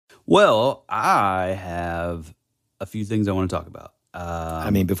Well, I have a few things I want to talk about.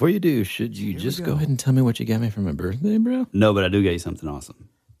 Before you do, should you just go ahead and tell me what you got me for my birthday, bro? No, but I do get you something awesome.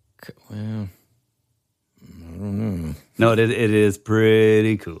 Well, I don't know. No, it is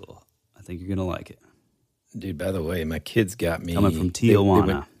pretty cool. I think you're going to like it. Dude, by the way, my kids got me... Coming from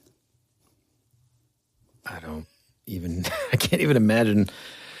Tijuana. I can't even imagine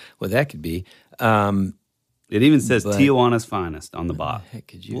what that could be. It even says Tijuana's finest on the bot.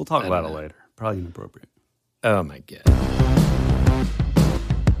 We'll talk about it later. Probably inappropriate. Oh, my God.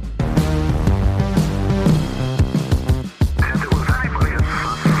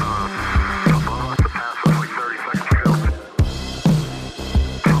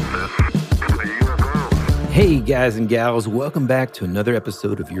 Hey, guys and gals, welcome back to another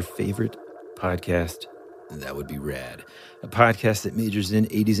episode of your favorite podcast, That Would Be Rad. A podcast that majors in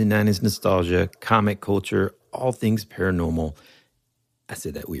 80s and 90s nostalgia, comic culture, all things paranormal. I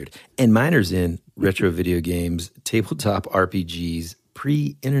said that weird. And minors in retro video games, tabletop RPGs,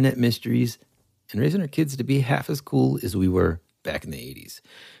 pre-internet mysteries, and raising our kids to be half as cool as we were back in the 80s.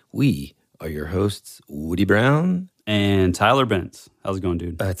 We are your hosts, Woody Brown and Tyler Bentz. How's it going,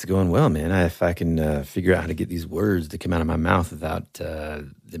 dude? It's going well, man. If I can figure out how to get these words to come out of my mouth without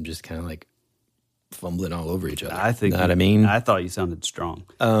them just kind of like fumbling all over each other. I think. Know what I mean? I thought you sounded strong.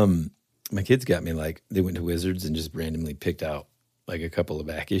 My kids got me they went to Wizards and just randomly picked out like a couple of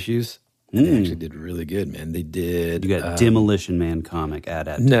back issues. And they actually did really good, man. They did. You got Demolition Man comic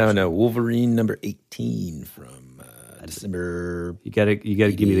adaptation. No, Wolverine number 18 from December. You got to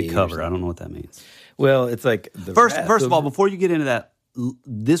give me the cover. I don't know what that means. Well, it's like first of all, before you get into that,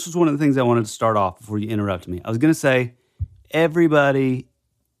 this was one of the things I wanted to start off before you interrupted me. I was going to say, everybody,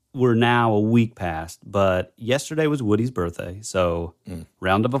 we're now a week past, but yesterday was Woody's birthday, so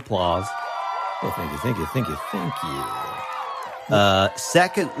round of applause. Well, thank you.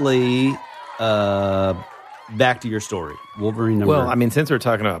 Secondly, back to your story, Wolverine number. Well, I mean, since we're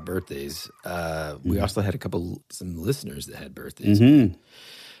talking about birthdays, we also had some listeners that had birthdays. Mm-hmm.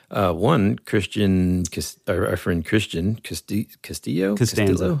 One, our friend Christian Castillo,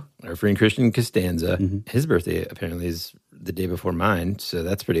 our friend Christian Costanza, his birthday apparently is the day before mine, so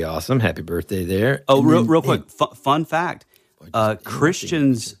that's pretty awesome. Happy birthday there. Oh, real quick, fun fact,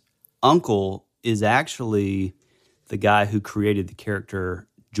 Christian's uncle is actually the guy who created the character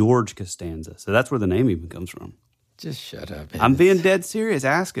George Costanza, so that's where the name even comes from. Just shut up, man. I'm being dead serious.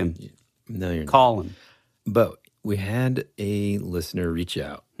 Ask him. No, you're not. Call him. But we had a listener reach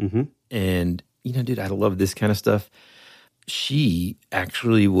out, and, dude, I love this kind of stuff. She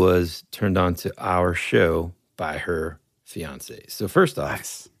actually was turned on to our show by her fiance. So first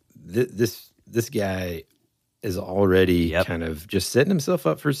off, this guy is already kind of just setting himself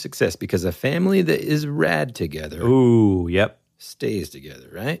up for success because a family that is rad together stays together,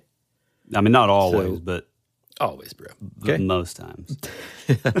 right? I mean, not always, but... Always, bro. Okay? Most times.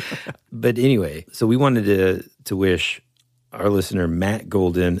 But anyway, so we wanted to wish our listener, Matt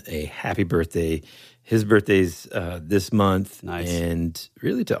Golden, a happy birthday. His birthday's this month. Nice. And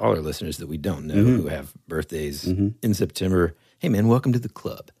really to all our listeners that we don't know who have birthdays in September, hey, man, welcome to the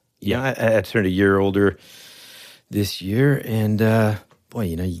club. Yeah, I turned a year older this year, and boy,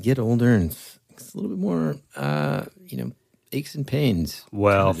 you get older and it's a little bit more, aches and pains.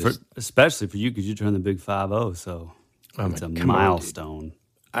 Well, especially for you, because you turned the big 50, so it's a milestone.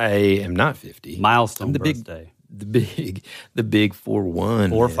 I am not 50. Milestone birthday. The big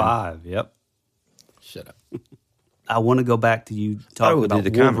 4-1. 4-5, yep. Shut up. I want to go back to you talking about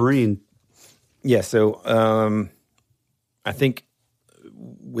Wolverine. Yeah, so I think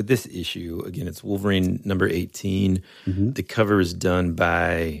with this issue, again, it's Wolverine number 18. The cover is done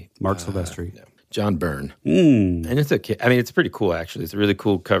by... Mark Silvestri. No. John Byrne. And it's okay. I mean, it's pretty cool, actually. It's a really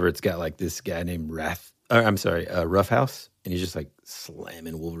cool cover. It's got like this guy named Roughhouse, and he's just like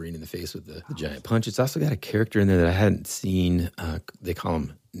slamming Wolverine in the face with the giant punch. It's also got a character in there that I hadn't seen. They call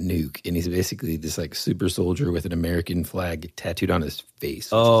him Nuke, and he's basically this like super soldier with an American flag tattooed on his face.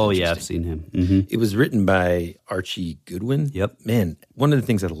 Oh, yeah, I've seen him. It was written by Archie Goodwin. Yep. Man, one of the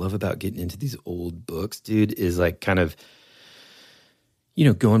things I love about getting into these old books, dude, is like kind of,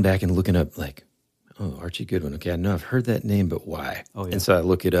 going back and looking up like, oh, Archie Goodwin. Okay, I know I've heard that name, but why? Oh, yeah. And so I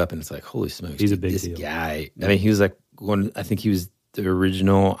look it up, and it's like, holy smokes, he's a big this deal. guy. I mean, he was like I think he was the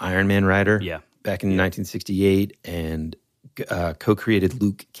original Iron Man writer. Yeah. Back in 1968, and co-created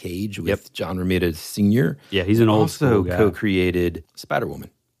Luke Cage with John Romita Sr. Yeah, he's an old school guy. Also co-created Spider-Woman.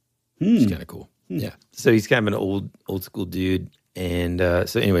 Which is kind of cool. Yeah. So he's kind of an old school dude. And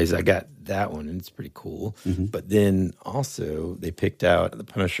so anyways, I got that one, and it's pretty cool. But then also they picked out the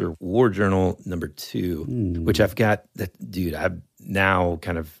Punisher War Journal number 2, which I've got that, dude, I've now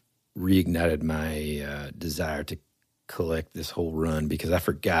kind of reignited my desire to collect this whole run because I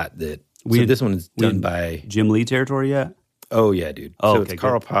forgot that. So this one is done by Jim Lee territory yet? Oh yeah, dude. Oh, so okay, it's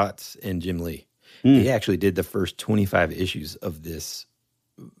Carl Potts and Jim Lee. He actually did the first 25 issues of this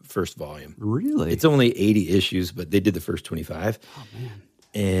first volume. Really? It's only 80 issues, but they did the first 25. Oh man.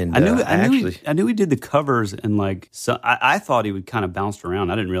 And I knew he did the covers and like so I thought he would kind of bounce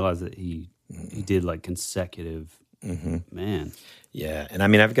around. I didn't realize that he did like consecutive. Man. Yeah, and I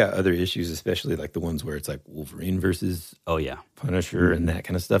mean I've got other issues, especially like the ones where it's like Wolverine versus Punisher and that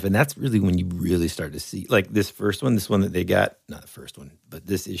kind of stuff. And that's really when you really start to see like this one that they got, not the first one, but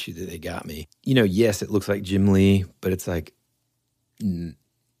this issue that they got me. You know, yes, it looks like Jim Lee, but it's like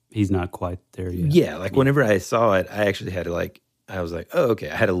he's not quite there yet. Yeah, like whenever I saw it, I actually had to I was like, oh, okay.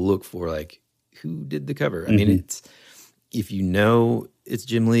 I had to look for like who did the cover. I mean, it's if you know it's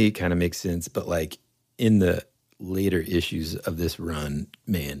Jim Lee, it kind of makes sense. But like in the later issues of this run,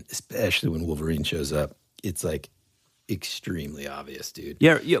 man, especially when Wolverine shows up, it's like extremely obvious, dude.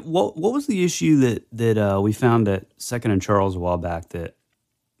 Yeah. What was the issue that we found at Second and Charles a while back that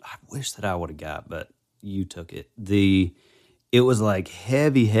I wish that I would have got, but you took it. It was like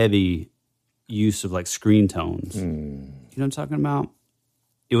heavy use of like screen tones. You know what I'm talking about?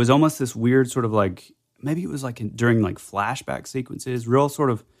 It was almost this weird sort of like, maybe it was like during like flashback sequences, real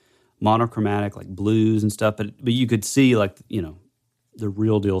sort of monochromatic like blues and stuff, but you could see like, you know, the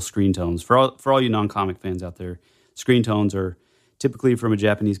real deal screen tones. For all you non-comic fans out there, screen tones are typically from a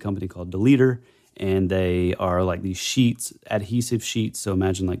Japanese company called Deleter, and they are like these sheets, adhesive sheets. So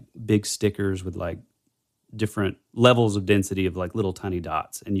imagine like big stickers with like different levels of density of like little tiny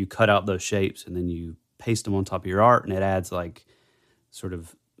dots, and you cut out those shapes and then you paste them on top of your art, and it adds like sort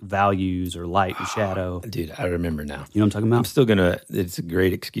of values or light and shadow. Dude, I remember now. You know what I'm talking about? I'm still it's a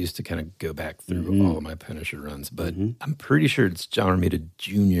great excuse to kind of go back through all of my Punisher runs, but I'm pretty sure it's John Romita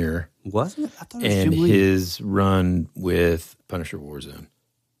Jr. Was it? I thought it was and Jim Lee. His run with Punisher Warzone.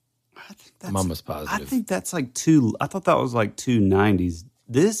 I'm almost positive. I think that's like I thought that was like 290s.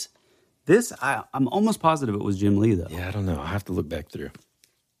 I'm almost positive it was Jim Lee though. Yeah, I don't know. I'll have to look back through.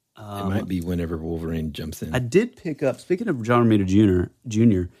 It might be whenever Wolverine jumps in. I did pick up, speaking of John Romita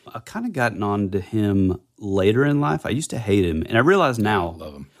Jr., I kind of gotten on to him later in life. I used to hate him, and I realize now. I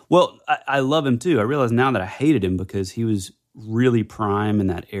love him. Well, I love him too. I realize now that I hated him because he was really prime in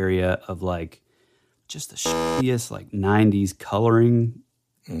that area of like just the shittiest like 90s coloring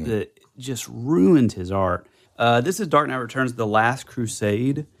that just ruined his art. This is Dark Knight Returns, The Last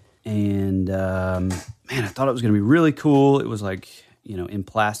Crusade. And man, I thought it was going to be really cool. It was like, you know, in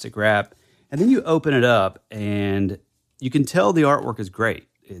plastic wrap. And then you open it up and you can tell the artwork is great.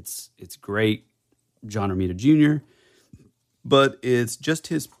 It's great, John Romita Jr., but it's just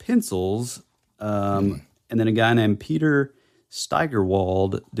his pencils and then a guy named Peter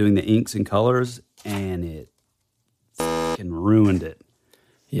Steigerwald doing the inks and colors, and it fucking ruined it.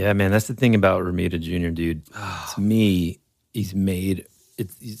 Yeah, man, that's the thing about Romita Jr., dude. To me, he's made...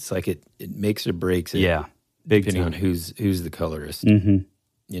 It's like it makes or breaks it. Yeah, big depending time. on who's the colorist. You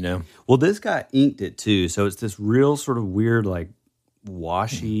know. Well, this guy inked it too, so it's this real sort of weird, like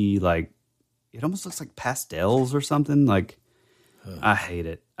washy, like it almost looks like pastels or something. Like I hate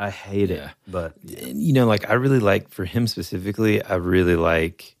it. I hate it. But and, you know, like I really like for him specifically. I really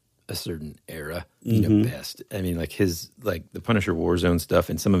like a certain era. You know, best. I mean, like his the Punisher Warzone stuff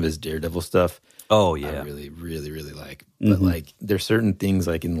and some of his Daredevil stuff. Oh yeah, I really, really, really like. But like, there's certain things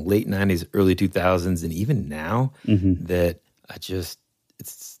like in the late '90s, early 2000s, and even now that I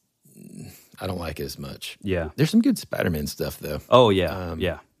don't like it as much. Yeah, there's some good Spider-Man stuff though. Oh yeah,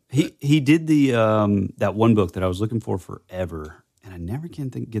 yeah. He did the that one book that I was looking for forever, and I never can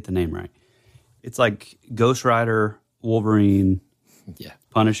get the name right. It's like Ghost Rider, Wolverine,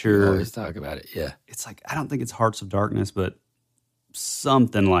 Punisher. We always talk about it. Yeah, it's like I don't think it's Hearts of Darkness, but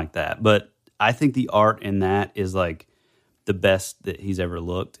something like that. But I think the art in that is like the best that he's ever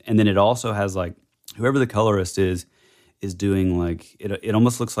looked. And then it also has like whoever the colorist is doing like it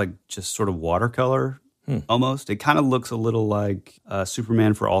almost looks like just sort of watercolor almost. It kind of looks a little like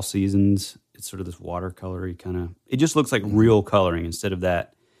Superman for All Seasons. It's sort of this watercolory kind of. It just looks like real coloring instead of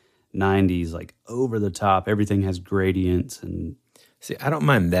that 90s like over the top. Everything has gradients and. See, I don't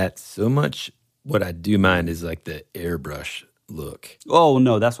mind that so much. What I do mind is like the airbrush look. Oh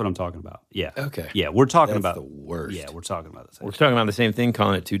no, that's what I'm talking about. Yeah. Okay. Yeah, we're talking That's about the worst. Yeah, we're talking about the same. We're talking about the same thing,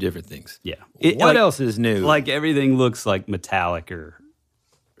 calling it two different things. Yeah. What else is new? Like everything looks like metallic or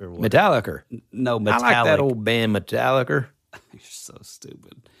what? Metallica. No, metallic. I like that old band Metallica. You're so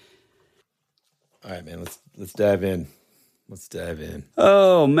stupid. All right, man. Let's dive in. Let's dive in.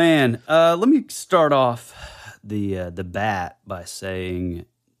 Oh man, let me start off the bat by saying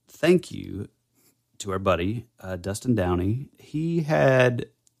thank you to our buddy, Dustin Downey. He had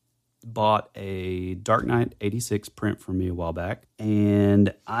bought a Dark Knight 86 print for me a while back,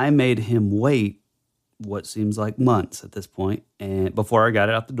 and I made him wait what seems like months at this point, and before I got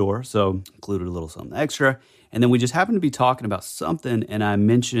it out the door, so included a little something extra. And then we just happened to be talking about something, and I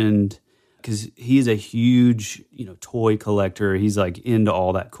mentioned, because he's a huge, toy collector. He's like into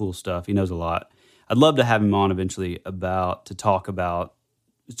all that cool stuff. He knows a lot. I'd love to have him on eventually to talk about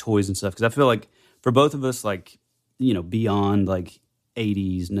toys and stuff, because I feel like for both of us, like, beyond like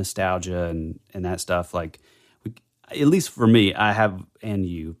 80s nostalgia and that stuff, like at least for me, I have, and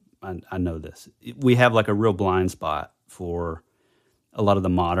you, I know this, we have like a real blind spot for a lot of the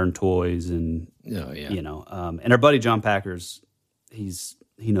modern toys, and and our buddy John Packers, he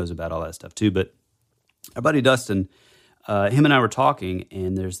knows about all that stuff too. But our buddy Dustin, him and I were talking,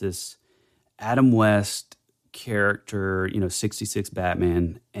 and there's this Adam West character, 66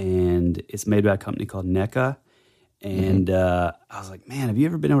 Batman, and it's made by a company called NECA. And I was like, man, have you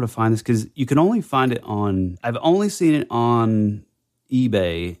ever been able to find this? Because you can only find it I've only seen it on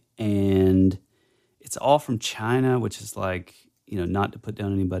eBay, and it's all from China, which is like, not to put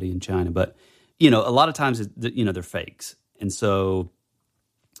down anybody in China, but, a lot of times, they're fakes. And so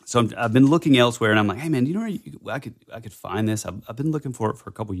I've been looking elsewhere, and I'm like, hey, man, do you know where I could find this? I've been looking for it for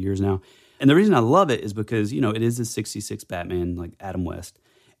a couple years now. And the reason I love it is because, it is a 66 Batman, like Adam West.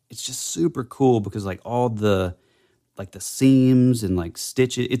 It's just super cool because like all the seams and like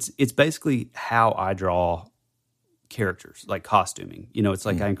stitches, it's basically how I draw characters, like costuming. It's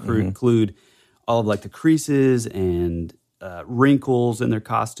like I include all of like the creases and wrinkles in their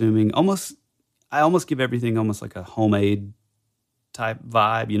costuming. I almost give everything almost like a homemade type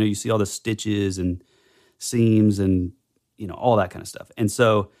vibe. You see all the stitches and seams and, all that kind of stuff. And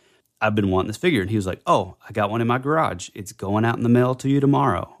so I've been wanting this figure, and he was like, oh, I got one in my garage. It's going out in the mail to you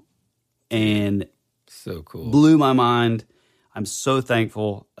tomorrow. And so cool. Blew my mind. I'm so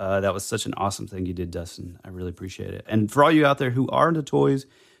thankful. That was such an awesome thing you did, Dustin. I really appreciate it. And for all you out there who are into toys,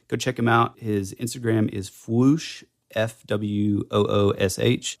 go check him out. His Instagram is Fwoosh, FWOOSH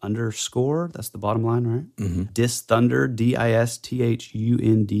 _. That's the bottom line, right? Mm-hmm. Disthunder, DISTHUNDER.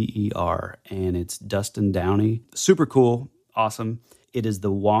 And it's Dustin Downey. Super cool. Awesome. It is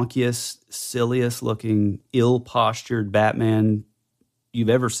the wonkiest, silliest looking, ill-postured Batman you've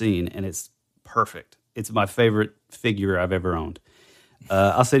ever seen, and it's perfect. It's my favorite figure I've ever owned.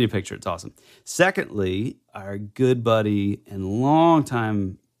 I'll send you a picture. It's awesome. Secondly, our good buddy and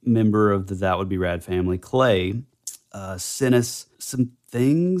longtime member of the That Would Be Rad family, Clay, sent us some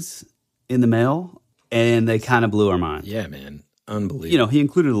things in the mail, and they kind of blew our mind. Yeah, man. Unbelievable. He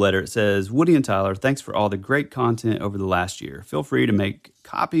included a letter. It says, Woody and Tyler, thanks for all the great content over the last year. Feel free to make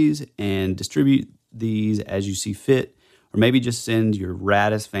copies and distribute these as you see fit, or maybe just send your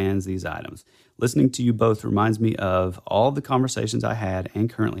raddest fans these items. Listening to you both reminds me of all the conversations I had and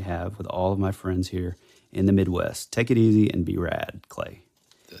currently have with all of my friends here in the Midwest. Take it easy and be rad, Clay.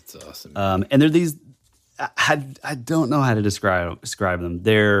 That's awesome. And they're these, I don't know how to describe them.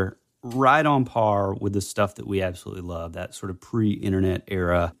 They're right on par with the stuff that we absolutely love, that sort of pre-internet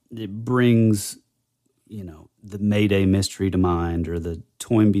era. It brings, the Mayday mystery to mind, or the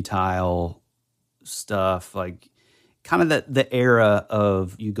Toynbee tile stuff, like kind of the era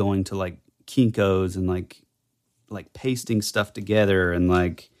of you going to like Kinko's and like pasting stuff together and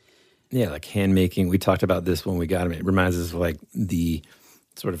like hand making. We talked about this when we got them. It reminds us of like the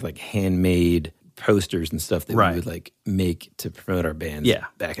sort of like handmade posters and stuff that we would like make to promote our bands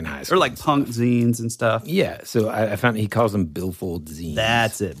back in high school. Or like punk zines and stuff. Yeah. So I found he calls them billfold zines.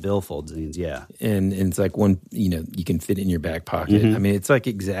 That's it. Billfold zines. Yeah. And it's like one, you can fit in your back pocket. Mm-hmm. I mean, it's like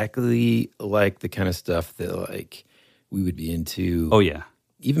exactly like the kind of stuff that like we would be into. Oh yeah.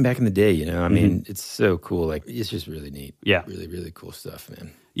 Even back in the day, I mean, it's so cool. Like, it's just really neat. Yeah. Really, really cool stuff, man.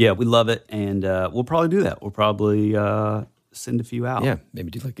 Yeah, we love it. And we'll probably do that. We'll probably send a few out. Yeah,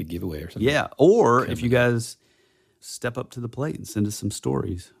 maybe do like a giveaway or something. Yeah, or if you guys step up to the plate and send us some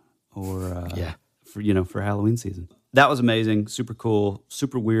stories, or for Halloween season. That was amazing. Super cool.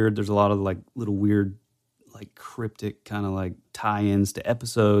 Super weird. There's a lot of like little weird, like cryptic kind of like tie-ins to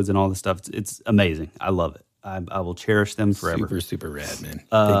episodes and all this stuff. It's amazing. I love it. I will cherish them forever. Super, super rad, man.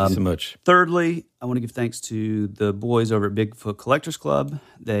 Thank you so much. Thirdly, I want to give thanks to the boys over at Bigfoot Collectors Club.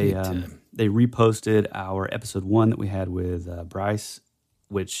 They reposted our episode 1 that we had with Bryce,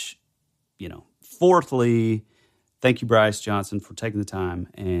 which, fourthly, thank you, Bryce Johnson, for taking the time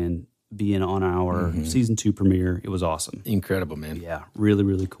and being on our season 2 premiere. It was awesome. Incredible, man. Yeah, really,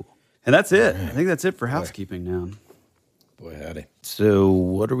 really cool. And that's it. Right. I think that's it for housekeeping now. Boy, howdy. So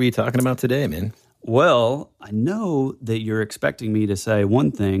what are we talking about today, man? Well, I know that you're expecting me to say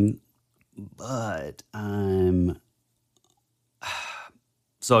one thing, but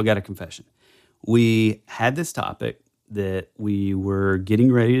So I got a confession. We had this topic that we were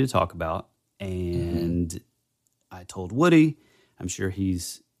getting ready to talk about, and I told Woody, I'm sure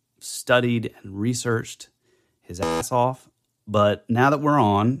he's studied and researched his ass off, but now that we're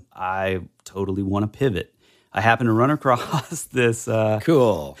on, I totally want to pivot. I happen to run across this.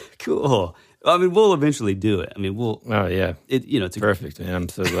 Cool. I mean, we'll eventually do it. I mean, we'll. Oh yeah. It's perfect, man. I'm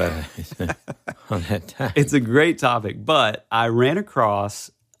so glad on that time. It's a great topic, but I ran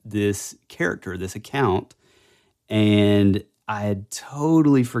across this character, this account, and I had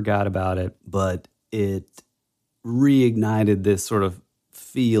totally forgot about it, but it reignited this sort of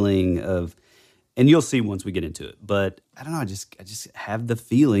feeling of, and you'll see once we get into it, but I don't know, I just have the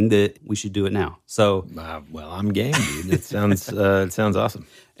feeling that we should do it now. So, well, I'm game, dude. It sounds awesome.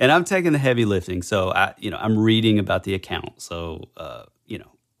 And I'm taking the heavy lifting. So I'm reading about the account. So,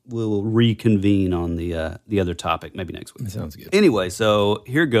 we'll reconvene on the other topic maybe next week. That sounds good. Anyway, so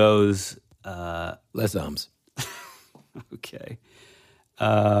here goes. Less ums. Okay.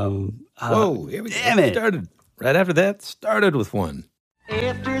 Whoa, here we go. Damn it. Started right after that. Started with one.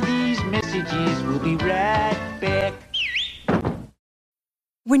 After these messages, we'll be right back.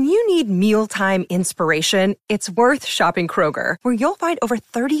 When you need mealtime inspiration, it's worth shopping Kroger, where you'll find over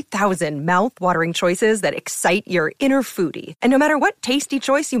 30,000 mouth-watering choices that excite your inner foodie. And no matter what tasty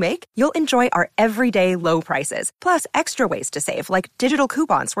choice you make, you'll enjoy our everyday low prices, plus extra ways to save, like digital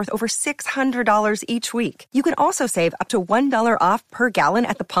coupons worth over $600 each week. You can also save up to $1 off per gallon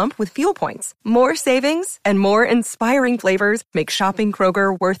at the pump with fuel points. More savings and more inspiring flavors make shopping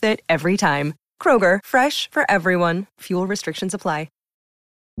Kroger worth it every time. Kroger, fresh for everyone. Fuel restrictions apply.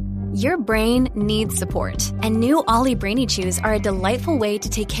 Your brain needs support, and new Ollie Brainy Chews are a delightful way to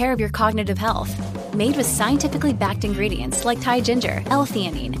take care of your cognitive health. Made with scientifically backed ingredients like Thai ginger,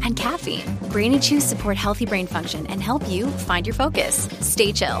 L-theanine, and caffeine, Brainy Chews support healthy brain function and help you find your focus,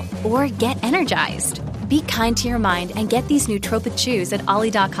 stay chill, or get energized. Be kind to your mind and get these nootropic chews at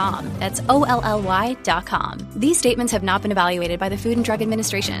Ollie.com. That's OLLY.com. These statements have not been evaluated by the Food and Drug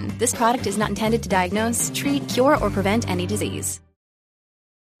Administration. This product is not intended to diagnose, treat, cure, or prevent any disease.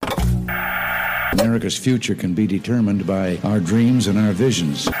 America's future can be determined by our dreams and our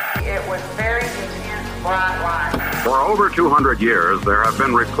visions. It was very intense, bright light. For over 200 years, there have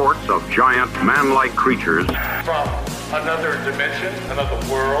been reports of giant man-like creatures. From another dimension, another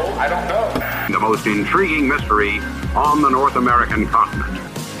world, I don't know. The most intriguing mystery on the North American continent.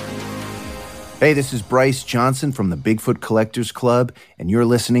 Hey, this is Bryce Johnson from the Bigfoot Collectors Club, and you're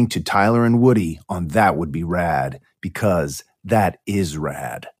listening to Tyler and Woody on That Would Be Rad, because that is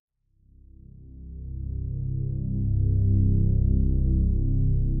rad.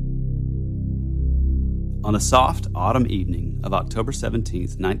 On the soft autumn evening of October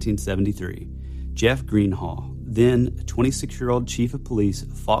 17th, 1973, Jeff Greenhall, then a 26-year-old chief of police of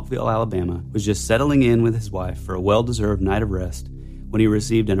Falkville, Alabama, was just settling in with his wife for a well-deserved night of rest when he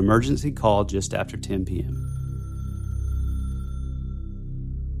received an emergency call just after 10 p.m.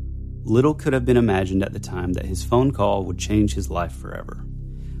 Little could have been imagined at the time that his phone call would change his life forever.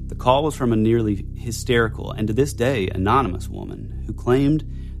 The call was from a nearly hysterical and to this day anonymous woman who claimed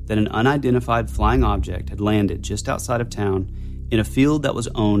that an unidentified flying object had landed just outside of town in a field that was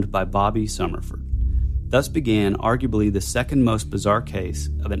owned by Bobby Summerford. Thus began arguably the second most bizarre case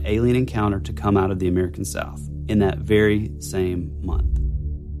of an alien encounter to come out of the American South in that very same month.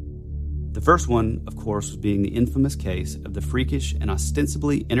 The first one, of course, was being the infamous case of the freakish and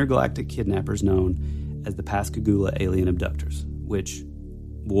ostensibly intergalactic kidnappers known as the Pascagoula alien abductors, which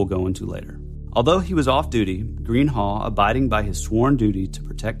we'll go into later. Although he was off duty, Greenhall, abiding by his sworn duty to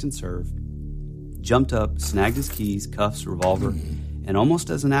protect and serve, jumped up, snagged his keys, cuffs, revolver, and almost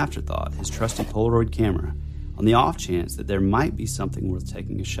as an afterthought, his trusty Polaroid camera, on the off chance that there might be something worth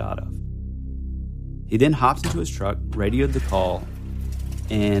taking a shot of. He then hopped into his truck, radioed the call,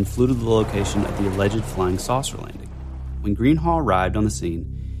 and flew to the location of the alleged flying saucer landing. When Greenhall arrived on the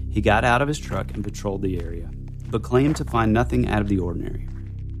scene, he got out of his truck and patrolled the area, but claimed to find nothing out of the ordinary.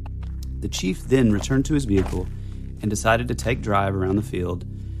 The chief then returned to his vehicle and decided to take drive around the field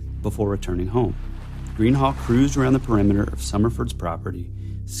before returning home. Greenhall cruised around the perimeter of Summerford's property,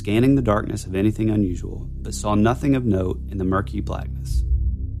 scanning the darkness of anything unusual, but saw nothing of note in the murky blackness.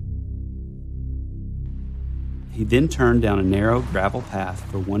 He then turned down a narrow gravel path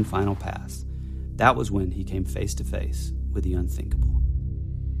for one final pass. That was when he came face to face with the unthinkable.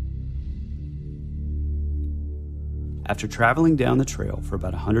 After traveling down the trail for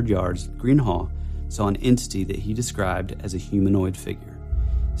about 100 yards, Greenhall saw an entity that he described as a humanoid figure.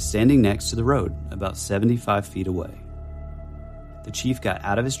 standing next to the road, about 75 feet away. The chief got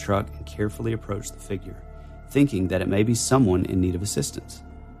out of his truck and carefully approached the figure, thinking that it may be someone in need of assistance.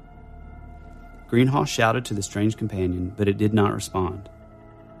 Greenhaw shouted to the strange companion, but it did not respond.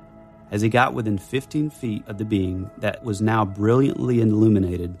 As he got within 15 feet of the being that was now brilliantly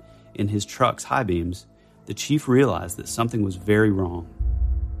illuminated in his truck's high beams, the chief realized that something was very wrong.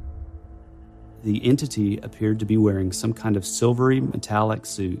 The entity appeared to be wearing some kind of silvery metallic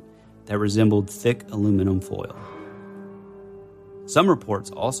suit that resembled thick aluminum foil. Some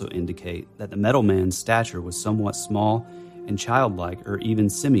reports also indicate that the metal man's stature was somewhat small and childlike or even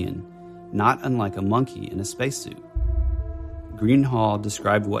simian, not unlike a monkey in a spacesuit. Greenhaw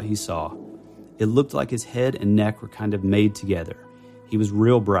described what he saw. It looked like his head and neck were kind of made together. He was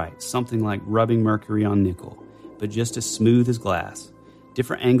real bright, something like rubbing mercury on nickel, but just as smooth as glass.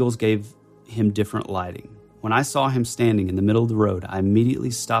 Different angles gave him different lighting. When I saw him standing in the middle of the road, I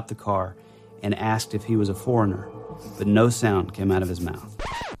immediately stopped the car and asked if he was a foreigner, but no sound came out of his mouth.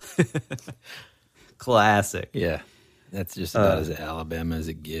 Classic. Yeah, that's just about as Alabama as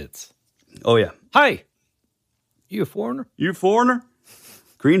it gets. Oh, yeah. Hi, you a foreigner? You a foreigner?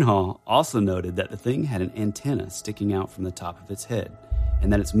 Greenhaw also noted that the thing had an antenna sticking out from the top of its head,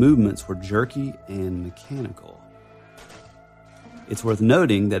 and that its movements were jerky and mechanical. It's worth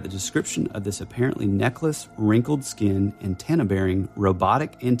noting that the description of this apparently necklace, wrinkled skin, antenna-bearing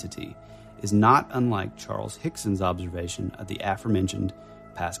robotic entity is not unlike Charles Hickson's observation of the aforementioned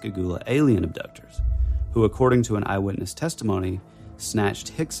Pascagoula alien abductors, who, according to an eyewitness testimony, snatched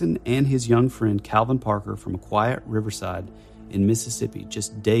Hickson and his young friend Calvin Parker from a quiet riverside in Mississippi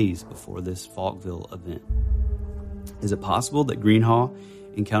just days before this Falkville event. Is it possible that Greenhaw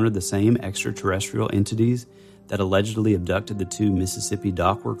encountered the same extraterrestrial entities that allegedly abducted the two Mississippi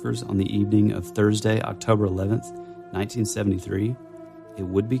dock workers on the evening of Thursday, October 11th, 1973? It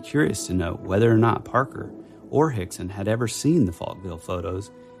would be curious to know whether or not Parker or Hickson had ever seen the Falkville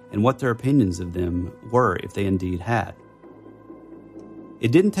photos and what their opinions of them were if they indeed had.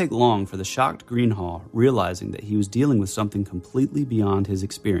 It didn't take long for the shocked Greenhaw realizing that he was dealing with something completely beyond his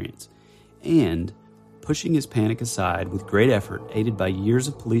experience, and, pushing his panic aside with great effort aided by years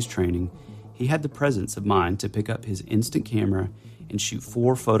of police training, he had the presence of mind to pick up his instant camera and shoot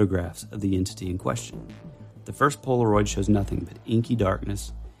 4 photographs of the entity in question. The first Polaroid shows nothing but inky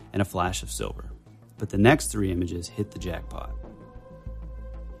darkness and a flash of silver, but the next 3 images hit the jackpot.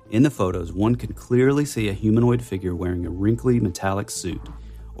 In the photos, one could clearly see a humanoid figure wearing a wrinkly metallic suit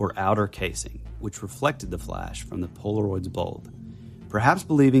or outer casing, which reflected the flash from the Polaroid's bulb. Perhaps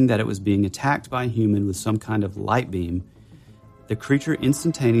believing that it was being attacked by a human with some kind of light beam, the creature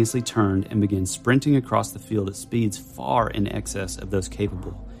instantaneously turned and began sprinting across the field at speeds far in excess of those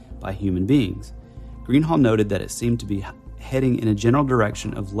capable by human beings. Greenhaw noted that it seemed to be heading in a general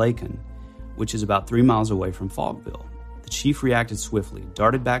direction of Lacon, which is about 3 miles away from Falkville. The chief reacted swiftly,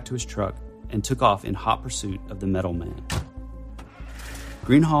 darted back to his truck, and took off in hot pursuit of the metal man.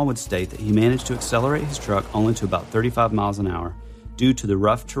 Greenhaw would state that he managed to accelerate his truck only to about 35 miles an hour due to the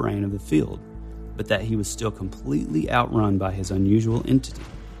rough terrain of the field, but that he was still completely outrun by his unusual entity,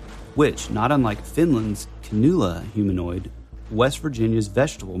 which, not unlike Finland's Cannula humanoid, West Virginia's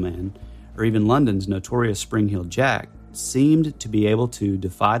Vegetable Man, or even London's notorious Spring-Heeled Jack, seemed to be able to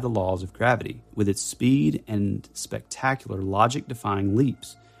defy the laws of gravity with its speed and spectacular logic-defying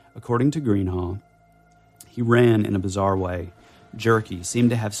leaps. According to Greenhaw, he ran in a bizarre way, jerky, seemed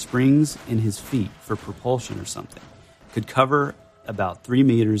to have springs in his feet for propulsion or something, could cover about 3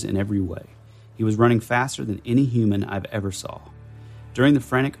 meters in every way. He was running faster than any human I've ever saw. During the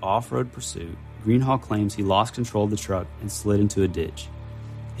frantic off-road pursuit, Greenhaw claims he lost control of the truck and slid into a ditch.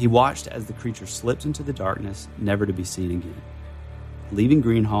 He watched as the creature slipped into the darkness, never to be seen again, leaving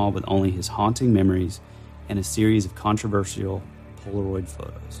Greenhaw with only his haunting memories and a series of controversial Polaroid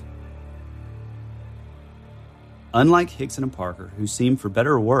photos. Unlike Hickson and Parker, who seemed for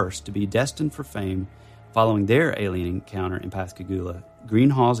better or worse to be destined for fame following their alien encounter in Pascagoula,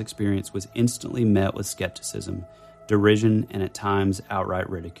 Greenhaw's experience was instantly met with skepticism, derision, and at times outright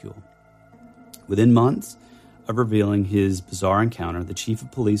ridicule. Within months of revealing his bizarre encounter, the chief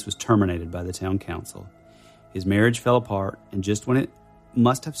of police was terminated by the town council. His marriage fell apart, and just when it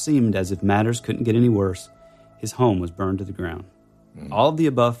must have seemed as if matters couldn't get any worse, his home was burned to the ground. All of the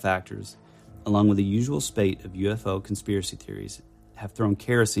above factors, along with the usual spate of UFO conspiracy theories, have thrown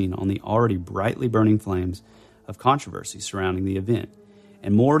kerosene on the already brightly burning flames of controversy surrounding the event,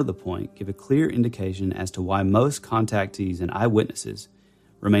 and more to the point, give a clear indication as to why most contactees and eyewitnesses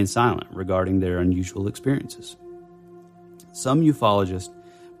remain silent regarding their unusual experiences. Some ufologists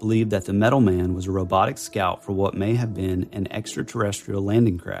believed that the Metal Man was a robotic scout for what may have been an extraterrestrial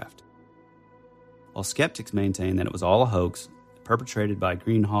landing craft, while skeptics maintained that it was all a hoax perpetrated by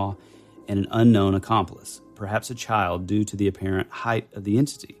Greenhaw and an unknown accomplice, perhaps a child due to the apparent height of the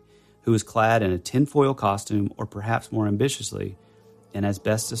entity, who was clad in a tinfoil costume or perhaps more ambitiously, an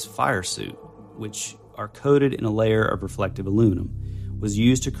asbestos fire suit, which are coated in a layer of reflective aluminum, was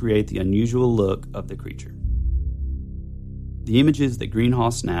used to create the unusual look of the creature. The images that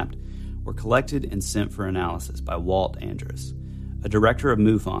Greenhaw snapped were collected and sent for analysis by Walt Andrus, a director of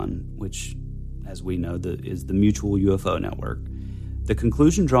MUFON, which, as we know, is the Mutual UFO Network. The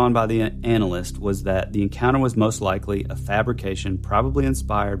conclusion drawn by the analyst was that the encounter was most likely a fabrication, probably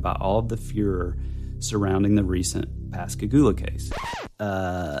inspired by all of the furor surrounding the recent Pascagoula case.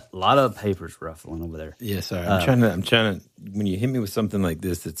 A lot of papers ruffling over there. Yeah, sorry. I'm trying to. When you hit me with something like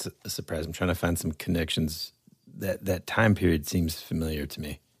this, it's a surprise. I'm trying to find some connections. That time period seems familiar to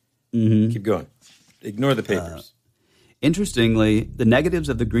me. Mm-hmm. Keep going. Ignore the papers. Interestingly, the negatives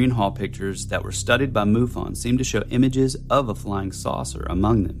of the Greenhaw pictures that were studied by MUFON seem to show images of a flying saucer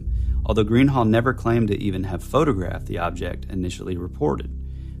among them, although Greenhaw never claimed to even have photographed the object initially reported.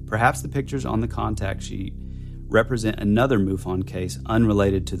 Perhaps the pictures on the contact sheet represent another MUFON case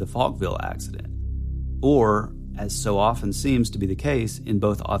unrelated to the Falkville accident. Or, as so often seems to be the case in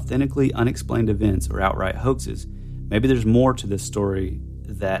both authentically unexplained events or outright hoaxes, maybe there's more to this story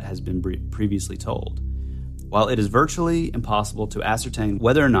that has been previously told. While it is virtually impossible to ascertain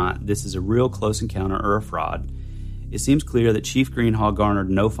whether or not this is a real close encounter or a fraud, it seems clear that Chief Greenhaw garnered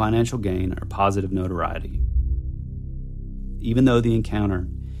no financial gain or positive notoriety. Even though the encounter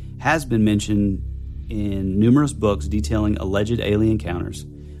has been mentioned in numerous books detailing alleged alien encounters,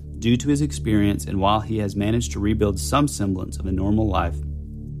 due to his experience and while he has managed to rebuild some semblance of a normal life,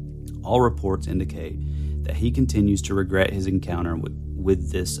 all reports indicate that he continues to regret his encounter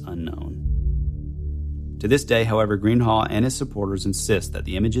with this unknown. To this day, however, Greenhaw and his supporters insist that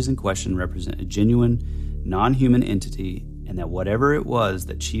the images in question represent a genuine, non-human entity and that whatever it was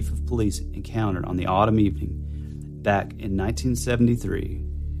that Chief of Police encountered on the autumn evening back in 1973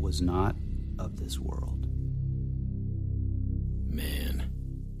 was not of this world. Man,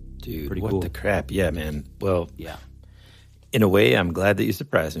 dude, pretty what cool. the crap? Yeah, man. Well, yeah. In a way, I'm glad that you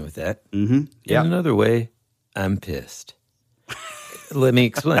surprised me with that. Mm-hmm. In another way, I'm pissed. Let me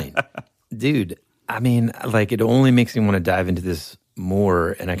explain. Dude, I mean, like, it only makes me want to dive into this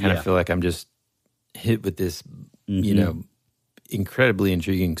more, and I kind of feel like I'm just hit with this, you know, incredibly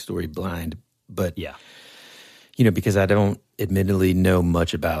intriguing story blind. But, you know, because I don't admittedly know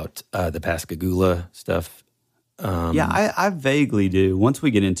much about the Pascagoula stuff. I vaguely do. Once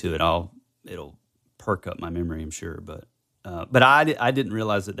we get into it, it'll perk up my memory, I'm sure. But I didn't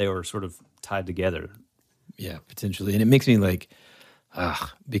realize that they were sort of tied together. Yeah, potentially. And it makes me like,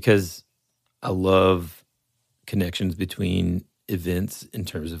 because I love connections between events in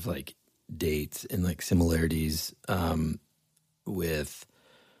terms of like dates and like similarities with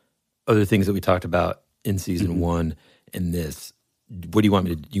other things that we talked about in season one and this. What do you want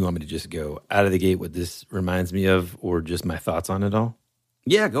me to do? You want me to just go out of the gate what this reminds me of, or just my thoughts on it all?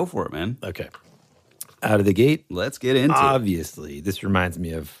 Yeah, go for it, man. Okay. Out of the gate. Let's get into it. Obviously, this reminds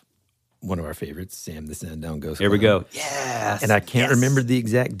me of one of our favorites, Sam the Sandown Ghost. Here we Clown. go. Yes. And I can't remember the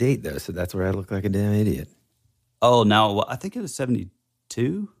exact date, though, so that's where I look like a damn idiot. Oh, no. I think it was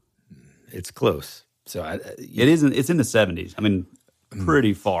 72. It's close. So it's in the 70s. I mean,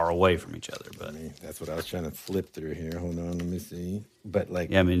 pretty far away from each other. But that's what I was trying to flip through here. Hold on, let me see. But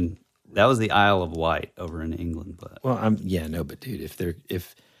like, yeah, I mean, that was the Isle of Wight over in England. But but dude,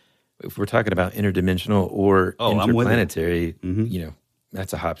 if we're talking about interdimensional or interplanetary, you know,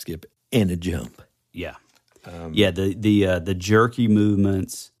 that's a hop, skip, and a jump. Yeah, the jerky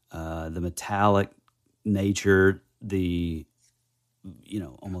movements, the metallic nature, the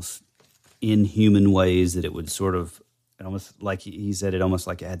almost inhuman ways that it would sort of, almost like he said, it almost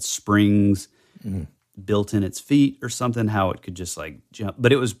like it had springs built in its feet or something. How it could just like jump,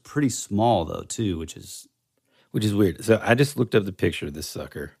 but it was pretty small though too, which is weird. So I just looked up the picture of this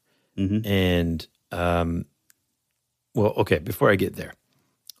sucker, and before I get there.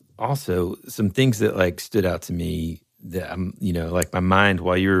 Also, some things that like stood out to me that I'm, like my mind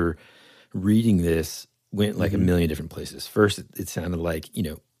while you're reading this went like a million different places. First, it sounded like,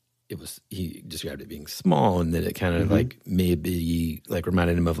 he described it being small and that it kind of like maybe like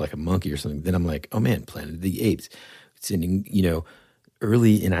reminded him of like a monkey or something. Then I'm like, oh man, Planet of the Apes. Sending,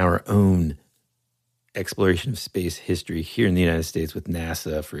 early in our own exploration of space history here in the United States with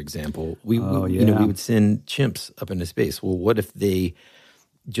NASA, for example, we would send chimps up into space. Well, what if they,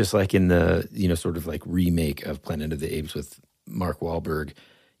 just like in the, sort of like remake of Planet of the Apes with Mark Wahlberg,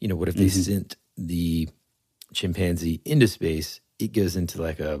 what if they sent the chimpanzee into space? It goes into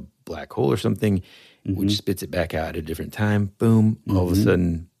like a black hole or something, which spits it back out at a different time. Boom. All of a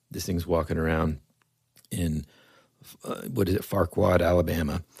sudden, this thing's walking around in, Farquhar,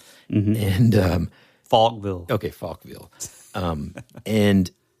 Alabama. And Falkville. Okay, Falkville.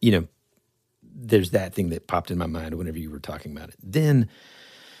 And, there's that thing that popped in my mind whenever you were talking about it. Then,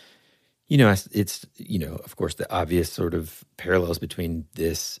 it's, of course, the obvious sort of parallels between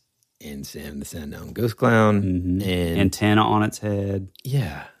this and Sam the Sandown Ghost Clown. And antenna on its head.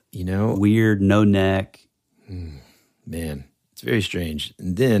 Yeah, Weird, no neck. Man, it's very strange.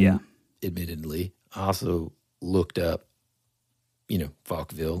 And then, admittedly, I also looked up,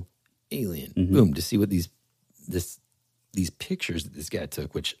 Falkville alien. Boom, to see what these pictures that this guy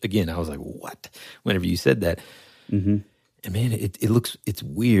took, which again, I was like, what? Whenever you said that. And man, it's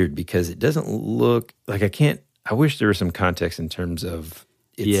weird because it doesn't look like I wish there was some context in terms of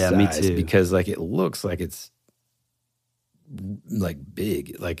its size. Me too. Because like it looks like it's like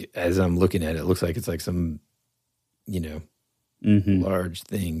big. Like as I'm looking at it, it looks like it's like some, large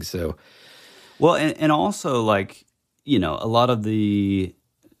thing. So, well, and also like, a lot of the,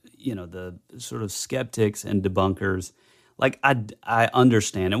 the sort of skeptics and debunkers, like I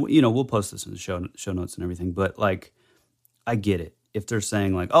understand, and we'll post this in the show notes and everything, but like I get it if they're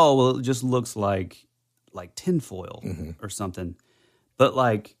saying like, oh well, it just looks like tinfoil or something, but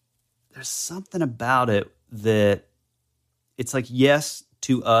like there's something about it that it's like, yes,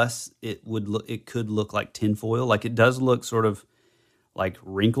 to us it could look like tinfoil, like it does look sort of like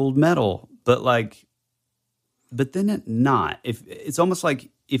wrinkled metal, but then it not. If it's almost like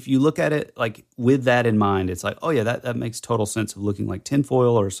if you look at it like with that in mind, it's like, oh yeah, that makes total sense of looking like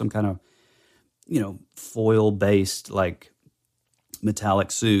tinfoil or some kind of, foil-based like metallic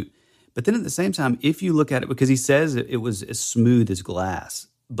suit. But then at the same time, if you look at it, because he says it was as smooth as glass,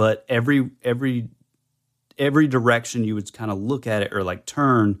 but every direction you would kind of look at it or like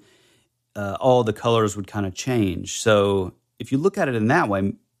turn, all the colors would kind of change. So if you look at it in that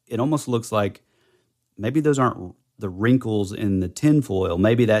way, it almost looks like maybe those aren't the wrinkles in the tinfoil.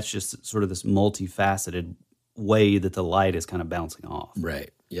 Maybe that's just sort of this multifaceted way that the light is kind of bouncing off. Right.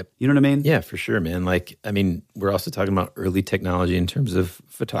 Yep. You know what I mean? Yeah, for sure, man. Like, I mean, we're also talking about early technology in terms of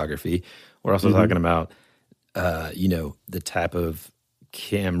photography. We're also talking about, the type of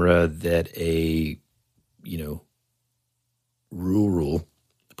camera that a, rural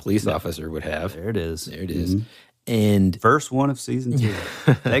police officer would have. There it is. There it is. And first one of season 2.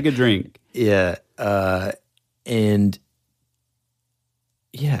 Take a drink. Yeah. And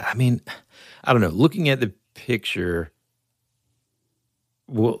yeah, I mean, I don't know. Looking at the picture,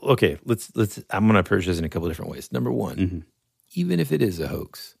 well, okay, let's. I'm going to approach this in a couple of different ways. Number one, even if it is a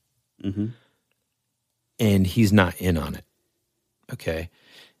hoax, and he's not in on it, okay,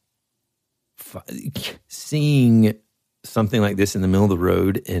 seeing something like this in the middle of the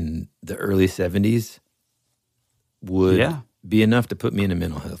road in the early 70s would be enough to put me in a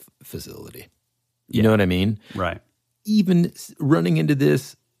mental health facility. You know what I mean? Right. Even running into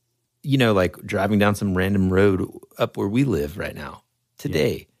this, like driving down some random road up where we live right now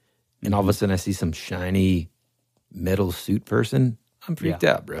today. And all of a sudden I see some shiny metal suit person. I'm freaked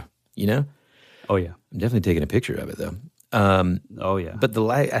out, bro. Oh, yeah. I'm definitely taking a picture of it, though. Oh, yeah. But the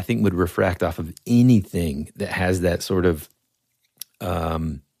light, I think, would refract off of anything that has that sort of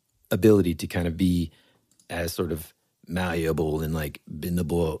ability to kind of be as sort of malleable and like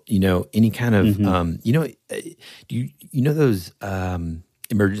bendable, any kind of, do you know those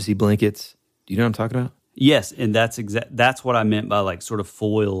emergency blankets? Do you know what I'm talking about? Yes, and that's what I meant by like sort of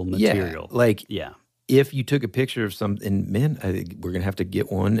foil material. If you took a picture of something, man, I think we're gonna have to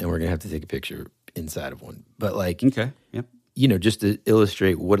get one, and we're gonna have to take a picture inside of one. But like, okay, yep, just to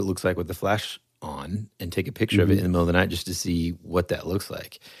illustrate what it looks like with the flash on, and take a picture of it in the middle of the night just to see what that looks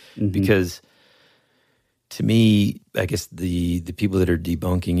like, because. To me, I guess the people that are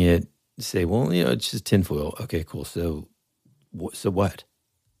debunking it say, well, it's just tinfoil. Okay, cool. So what?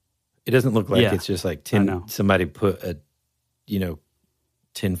 It doesn't look like it's just like somebody put a,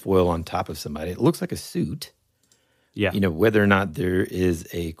 tinfoil on top of somebody. It looks like a suit. Yeah. Whether or not there is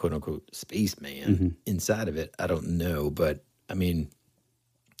a quote unquote spaceman inside of it, I don't know. But I mean,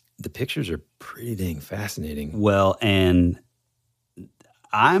 the pictures are pretty dang fascinating. Well, and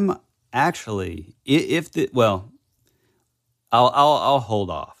I'm actually, I'll hold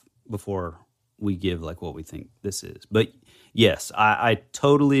off before we give like what we think this is. But yes, I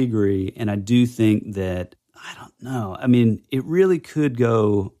totally agree, and I do think that I don't know. I mean, it really could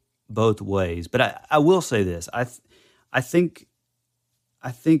go both ways. But I will say this: I think.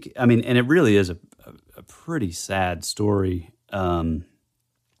 I mean, and it really is a pretty sad story.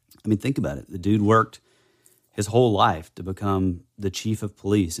 I mean, think about it. The dude worked his whole life to become the chief of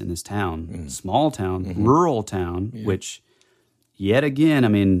police in his town, small town, rural town, which yet again, I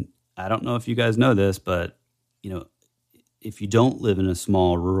mean, I don't know if you guys know this, but, you know, if you don't live in a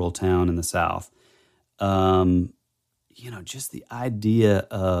small rural town in the South, you know, just the idea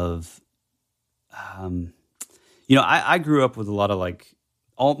of, you know, I grew up with a lot of like,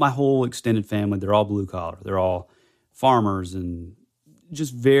 my whole extended family, they're all blue collar. They're all farmers and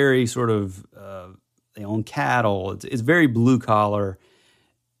just very sort of, they own cattle. It's very blue collar,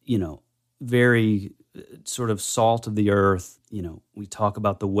 you know, very sort of salt of the earth. You know, we talk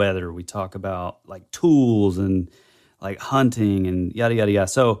about the weather. We talk about like tools and like hunting and yada, yada, yada.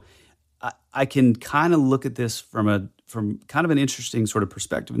 So I can kind of look at this from kind of an interesting sort of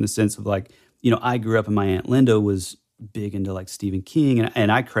perspective in the sense of like, you know, I grew up and my Aunt Linda was big into like Stephen King,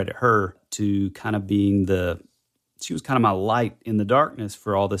 and I credit her to kind of being she was kind of my light in the darkness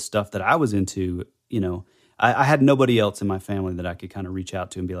for all this stuff that I was into. You know, I had nobody else in my family that I could kind of reach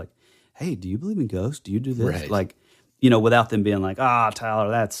out to and be like, hey, do you believe in ghosts? Do you do this? Right. Like, you know, without them being like, Tyler,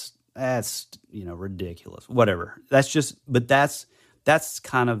 that's, you know, ridiculous, whatever. But that's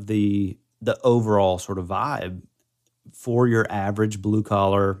kind of the overall sort of vibe for your average blue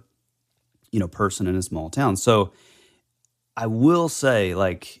collar, you know, person in a small town. So I will say,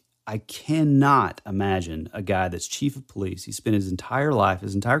 like, I cannot imagine a guy that's chief of police. He spent his entire life,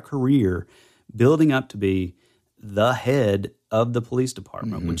 his entire career building up to be the head of the police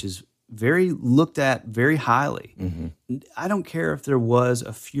department, which is very looked at very highly. I don't care if there was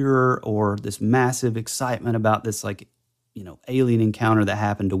a furor or this massive excitement about this, like, you know, alien encounter that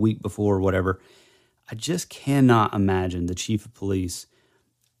happened a week before or whatever. I just cannot imagine the chief of police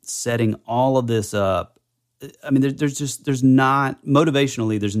setting all of this up. I mean, there's not,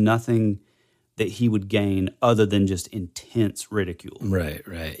 motivationally, there's nothing that he would gain other than just intense ridicule. Right.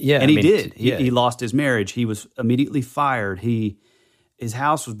 Yeah. And he did. He lost his marriage. He was immediately fired. His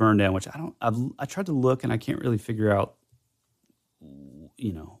house was burned down, which I tried to look and I can't really figure out,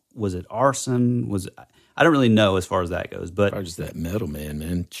 you know, was it arson? I don't really know as far as that goes, but just that metal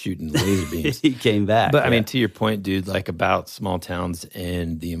man shooting laser beams. He came back. But I mean, to your point, dude, like about small towns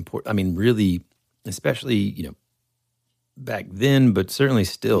and the I mean, really, especially, you know, back then, but certainly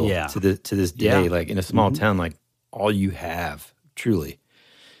still to this day, like in a small town, like all you have truly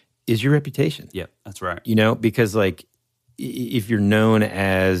is your reputation. Yeah, that's right. You know, because like if you're known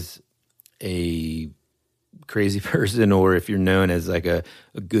as a crazy person or if you're known as like a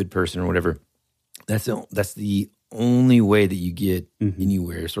good person or whatever, that's the only way that you get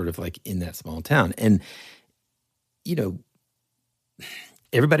anywhere sort of like in that small town. And, you know,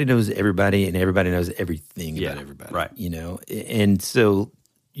 everybody knows everybody and everybody knows everything about everybody, right? You know? And so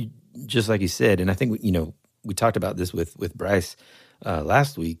just like you said, and I think, you know, we talked about this with Bryce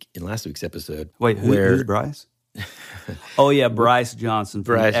last week's episode. Wait, who's Bryce? Oh, yeah, Bryce Johnson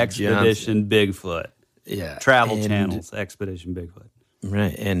from Expedition Bigfoot. Yeah. Travel Channel's Expedition Bigfoot.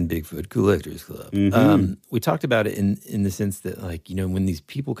 Right, and Bigfoot Collectors Club. We talked about it in the sense that, like, you know, when these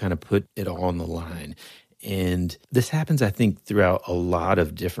people kind of put it all on the line, and this happens, I think, throughout a lot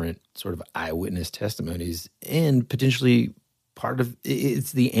of different sort of eyewitness testimonies, and potentially part of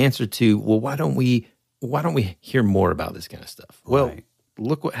it's the answer to, well, why don't we hear more about this kind of stuff? Right. Well,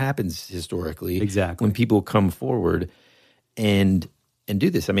 look what happens historically, exactly, when people come forward and do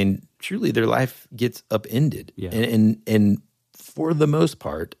this. I mean, truly, their life gets upended, and for the most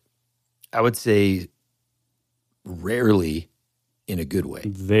part, I would say rarely in a good way.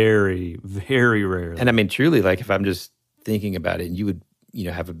 Very, very rarely. And I mean, truly, like if I'm just thinking about it, and you would, you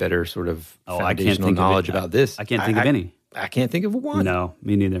know, have a better sort of foundational knowledge about this. I can't think of any. I can't think of one. No,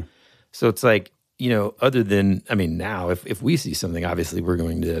 me neither. So it's like, you know, other than, I mean, now if we see something, obviously we're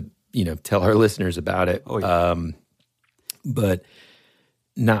going to, you know, tell our listeners about it. Oh, yeah. But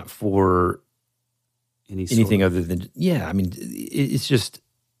not for anything other than, I mean, it's just,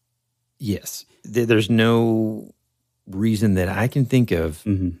 yes, there's no reason that I can think of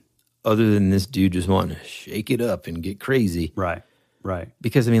other than this dude just wanting to shake it up and get crazy. Right.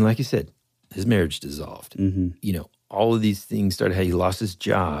 Because, I mean, like you said, his marriage dissolved. You know, all of these things started, he lost his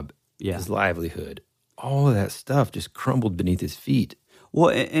job, his livelihood, all of that stuff just crumbled beneath his feet. Well,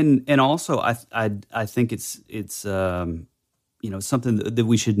 and also I think it's you know, something that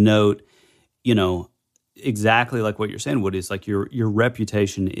we should note, you know, exactly like what you're saying, Woody. It's like your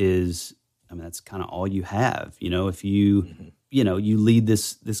reputation is, I mean, that's kind of all you have. You know, if you you know, you lead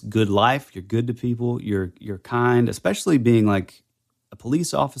this good life, you're good to people, you're kind, especially being like a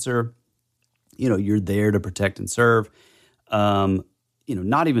police officer. You know, you're there to protect and serve. You know,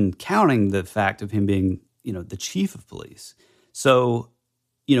 not even counting the fact of him being, you know, the chief of police. So,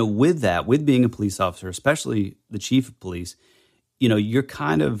 with that, with being a police officer, especially the chief of police, you're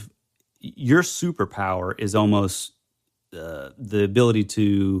your superpower is almost the ability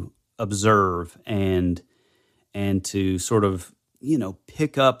to observe and to sort of,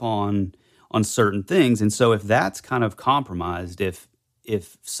 pick up on certain things. And so if that's kind of compromised, if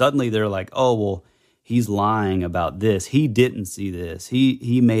suddenly they're like, oh, well, he's lying about this, he didn't see this,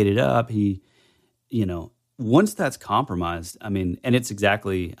 he made it up, once that's compromised, and it's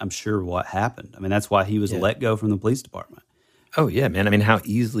exactly, I'm sure, what happened. That's why he was let go from the police department. Oh, yeah, man. How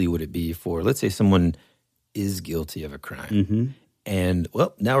easily would it be for, let's say someone is guilty of a crime, mm-hmm. and,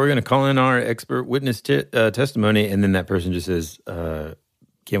 well, now we're going to call in our expert witness testimony, and then that person just says,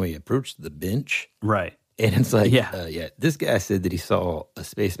 can we approach the bench? Right. And it's like, this guy said that he saw a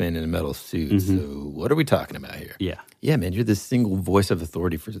spaceman in a metal suit, mm-hmm. so what are we talking about here? Yeah. Yeah, man, you're the single voice of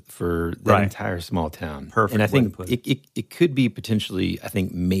authority for that entire small town. Perfect. And I think it could be potentially,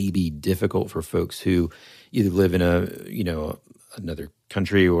 maybe difficult for folks who either live in another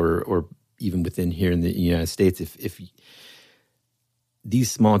country or even within here in the United States. If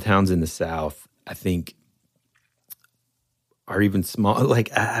these small towns in the South, I think, are even small.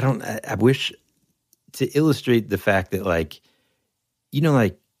 Like, I wish to illustrate the fact that, like,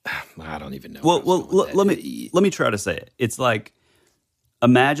 I don't even know. Well, let me try to say it. It's like,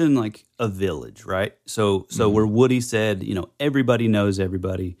 imagine like a village, right? So mm-hmm. where Woody said, everybody knows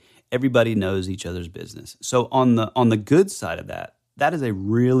everybody knows each other's business. So on the good side of that is a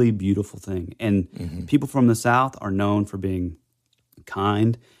really beautiful thing. And mm-hmm. people from the South are known for being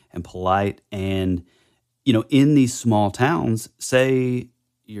kind and polite. And in these small towns, say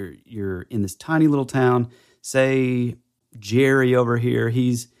you're in this tiny little town, say Jerry over here,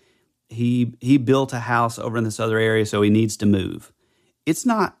 he built a house over in this other area, so he needs to move. It's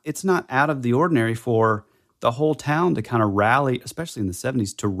not out of the ordinary for the whole town to kind of rally, especially in the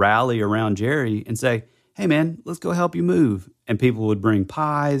 70s, to rally around Jerry and say, hey man, let's go help you move. And people would bring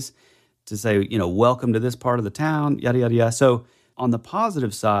pies to say, welcome to this part of the town, yada, yada, yada. So on the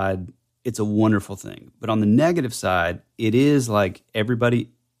positive side, it's a wonderful thing. But on the negative side, it is like everybody,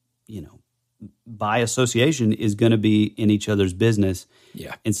 by association, is going to be in each other's business.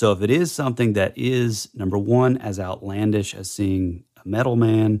 Yeah. And so if it is something that is, number one, as outlandish as seeing a metal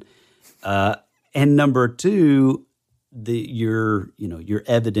man, and number two, your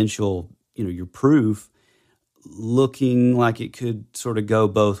evidential, your proof looking like it could sort of go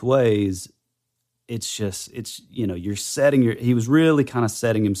both ways, you're he was really kind of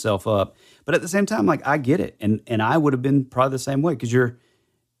setting himself up. But at the same time, like, I get it. And I would have been probably the same way, because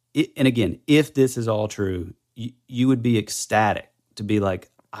and again, if this is all true, you would be ecstatic to be like,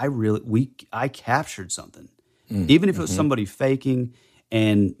 I captured something. Even if it was mm-hmm. somebody faking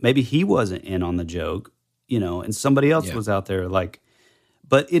and maybe he wasn't in on the joke, and somebody else was out there, like,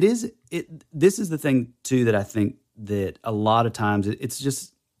 but this is the thing too, that I think that a lot of times it's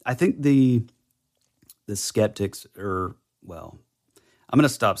just, I think the skeptics I'm going to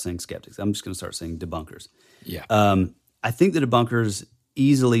stop saying skeptics. I'm just going to start saying debunkers. Yeah. I think the debunkers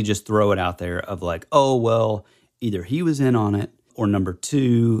easily just throw it out there of like, oh, well, either he was in on it, or number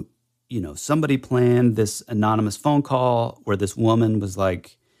two, somebody planned this anonymous phone call where this woman was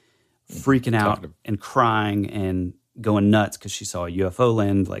like freaking out and crying and going nuts because she saw a UFO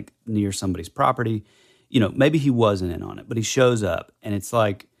land like near somebody's property. Maybe he wasn't in on it, but he shows up, and it's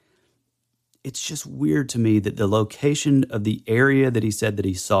like, it's just weird to me that the location of the area that he said that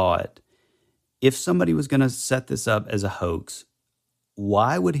he saw it, if somebody was going to set this up as a hoax,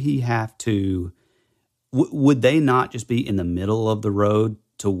 why would he have to, would they not just be in the middle of the road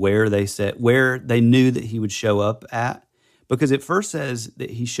to where they knew that he would show up at? Because it first says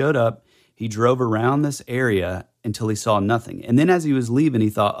that he showed up, he drove around this area until he saw nothing. And then as he was leaving, he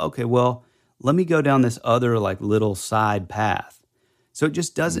thought, okay, well, let me go down this other like little side path. So it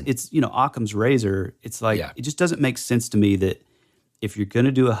just doesn't, it's, Occam's razor. It's like, It just doesn't make sense to me that if you're going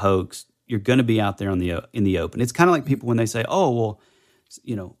to do a hoax, you're going to be out there in the open. It's kind of like people when they say, oh, well,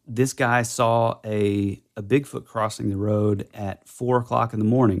 this guy saw a Bigfoot crossing the road at 4:00 in the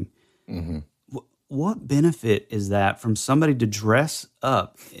morning. Mm-hmm. What benefit is that from somebody to dress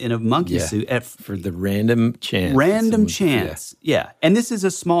up in a monkey suit for the random chance? Random chance. Yeah. And this is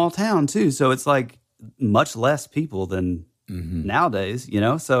a small town too. So it's like much less people than nowadays,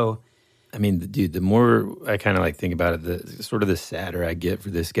 So I mean, dude, the more I kind of like think about it, the sadder I get for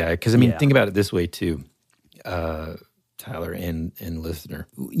this guy. Because think about it this way too, Tyler and listener.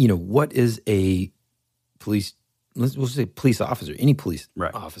 What is a police? We'll say police officer. Any police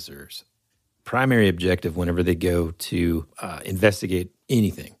officers' primary objective whenever they go to investigate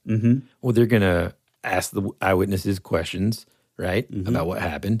anything? Mm-hmm. Well, they're going to ask the eyewitnesses questions, right, about what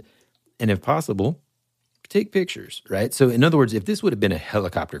happened. And if possible, take pictures, right? So in other words, if this would have been a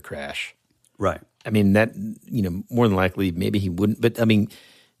helicopter crash, Right. I mean, that, more than likely, maybe he wouldn't. But, I mean,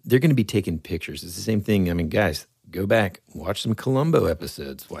 they're going to be taking pictures. It's the same thing. I mean, guys, go back, watch some Columbo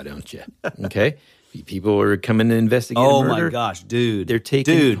episodes. Why don't you? Okay? People are coming to investigate a murder. My gosh, dude. They're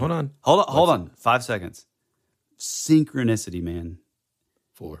taking... Dude. Hold on. Hold on. 5 seconds. Synchronicity, man.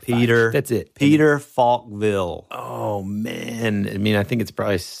 4, 5. Peter. That's it. Peter Falkville. Oh, man. I mean, I think it's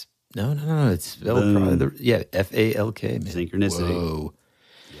probably... No. It's spelled probably... Falk, man. Synchronicity. Whoa.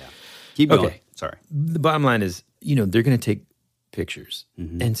 Yeah. Keep going. Okay. Sorry. The bottom line is, they're going to take pictures.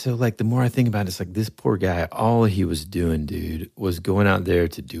 And so, like, the more I think about it, it's like this poor guy, all he was doing, dude, was going out there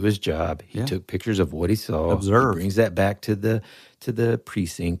to do his job. He took pictures of what he saw. Observe. He brings that back to the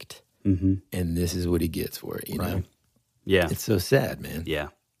precinct. And this is what he gets for it, you know? Yeah. It's so sad, man. Yeah.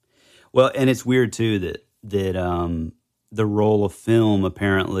 Well, and it's weird, too, that the role of film,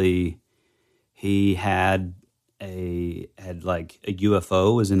 apparently, he had like a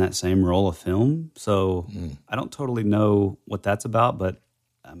UFO was in that same role of film. So I don't totally know what that's about, but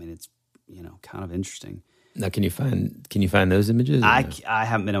I mean, it's, kind of interesting. Now, can you find those images? I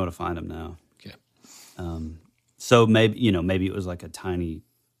haven't been able to find them now. Okay. So maybe it was like a tiny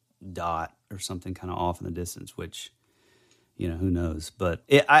dot or something kind of off in the distance, which, who knows? But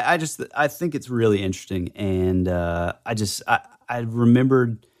I think it's really interesting. And I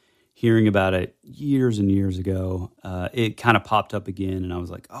remembered hearing about it years and years ago. It kind of popped up again, and I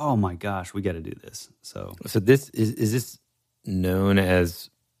was like, oh my gosh, we got to do this. So this is this known as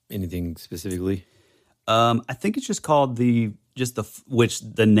anything specifically? I think it's just called which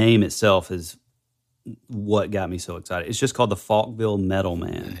the name itself is what got me so excited. It's just called the Falkville Metal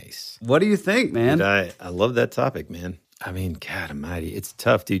Man. Nice. What do you think, man? Dude, I love that topic, man. I mean, God almighty, it's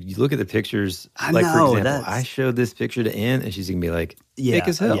tough, dude. You look at the pictures. I like, know, for example, I showed this picture to Ann, and she's going to be like, thick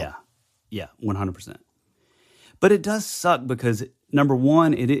as hell. Yeah, 100%. But it does suck because, number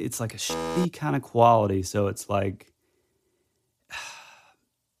one, it's like a shitty kind of quality. So it's like,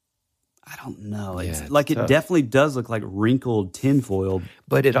 I don't know. It's like tough. It definitely does look like wrinkled tinfoil.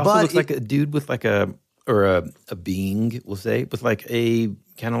 But it also looks like a dude with like a being, we'll say, with like a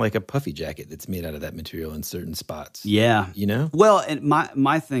kind of like a puffy jacket that's made out of that material in certain spots. Yeah. Well, and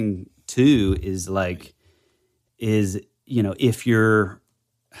my thing too is if you're,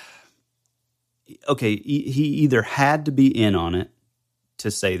 okay, he either had to be in on it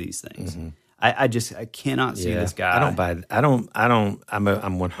to say these things. I cannot see this guy. I don't buy. I'm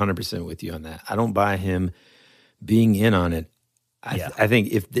 100% with you on that. I don't buy him being in on it. I think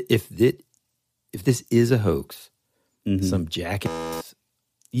if this is a hoax, some jackass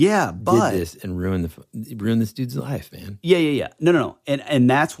did this and ruin this dude's life, man. Yeah. No. And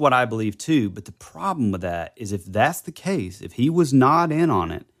that's what I believe too. But the problem with that is if that's the case, if he was not in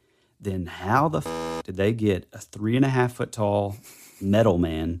on it, then how the did they get a 3.5 foot tall metal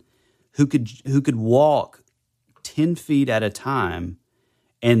man who could walk 10 feet at a time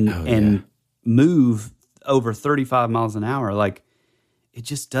and move over 35 miles an hour? Like, it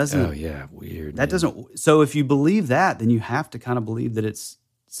just doesn't. Oh yeah, weird. That doesn't. So if you believe that, then you have to kind of believe that it's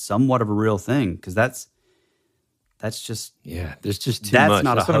somewhat of a real thing, because that's just there's just too that's much.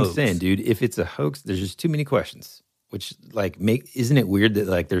 Not that's a what hoax. I'm saying, dude. If it's a hoax, there's just too many questions. Which isn't it weird that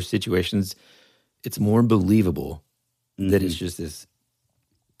like there's situations, it's more believable that it's just this,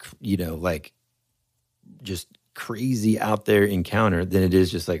 like just crazy out there encounter than it is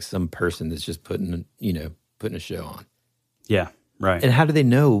just like some person that's just putting a show on. Yeah, right. And how do they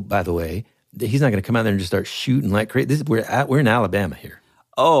know, by the way, that he's not going to come out there and just start shooting like crazy? We're in Alabama here.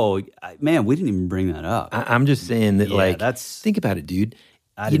 Oh man, we didn't even bring that up. I'm just saying that think about it, dude.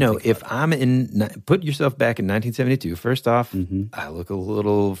 If I'm put yourself back in 1972, first off, I look a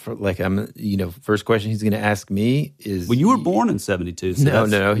little like I'm, first question he's going to ask me is, well, you were born in 72. So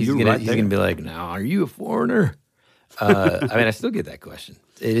no. He's going to be like, now, are you a foreigner? I mean, I still get that question.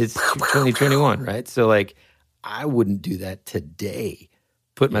 It's 2021, right? So like, I wouldn't do that today.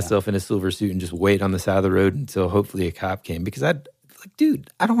 Put myself in a silver suit and just wait on the side of the road until hopefully a cop came, because I don't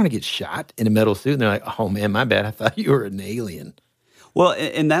want to get shot in a metal suit. And they're like, oh man, my bad. I thought you were an alien. Well,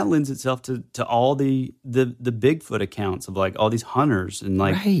 and that lends itself to all the Bigfoot accounts of like all these hunters and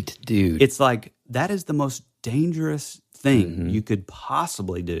like, right, dude. It's like that is the most dangerous thing you could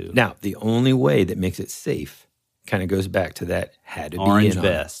possibly do. Now, the only way that makes it safe kind of goes back to that had to be orange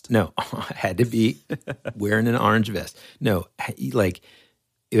vest. No, had to be wearing an orange vest. No, like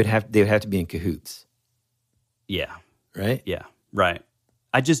they would have to be in cahoots. Yeah. Right? Yeah. Right.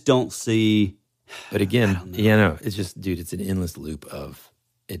 I just don't see. But again, it's just, dude, it's an endless loop of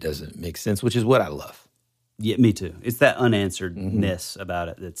it doesn't make sense, which is what I love. Yeah, me too. It's that unansweredness about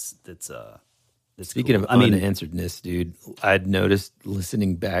it that's Speaking cool. of unansweredness, dude, I'd noticed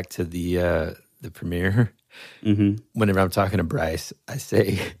listening back to the premiere, whenever I'm talking to Bryce, I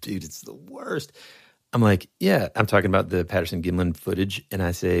say, dude, it's the worst. I'm like, yeah, I'm talking about the Patterson-Gimlin footage, and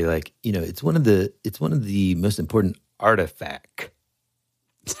I say, like, it's one of the most important artifact,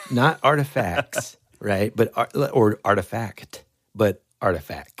 not artifacts, right? But or artifact, but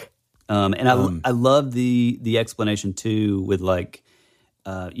artifact. And I love the explanation too, with like,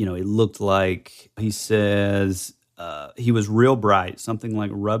 it looked like, he says, he was real bright, something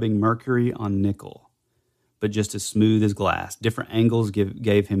like rubbing mercury on nickel, but just as smooth as glass. Different angles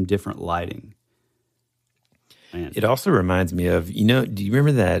gave him different lighting. Man. It also reminds me of, do you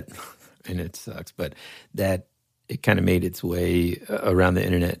remember that, and it sucks, but that it kind of made its way around the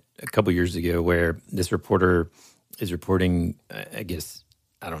internet a couple years ago, where this reporter is reporting, I guess,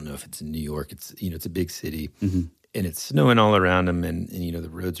 I don't know if it's in New York, it's, it's a big city, and it's snowing all around them, and the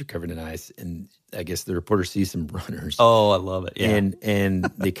roads are covered in ice, and I guess the reporter sees some runners. Oh, I love it. Yeah. And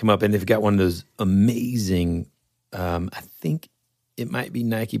they come up, and they've got one of those amazing, I think it might be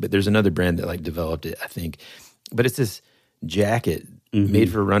Nike, but there's another brand that like developed it, I think. But it's this jacket made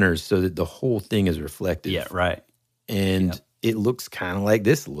for runners so that the whole thing is reflective. Yeah, right. And it looks kind of like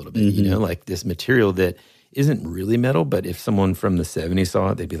this a little bit, like this material that isn't really metal, but if someone from the 70s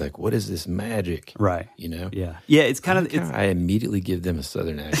saw it, they'd be like, what is this magic? Right. Yeah. Yeah, it's kind of... I immediately give them a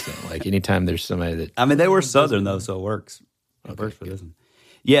Southern accent. Like anytime there's somebody that... I mean, they were Southern, though, so it works. It works for this one.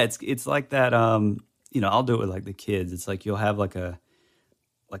 Yeah, it's like that, I'll do it with like the kids. It's like you'll have like a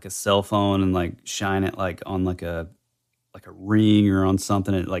cell phone and like shine it like on like a ring or on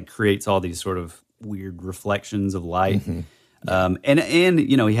something. It like creates all these sort of weird reflections of light. And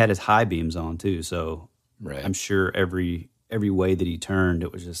he had his high beams on too. So right. I'm sure every way that he turned,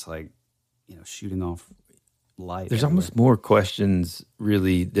 it was just like, shooting off light. There's almost more questions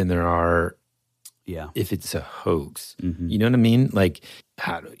really than there are. Yeah. If it's a hoax, you know what I mean? Like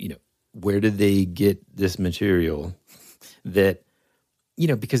where did they get this material that,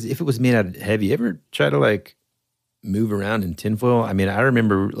 because if it was made out of heavy, you ever try to like move around in tinfoil? I mean, I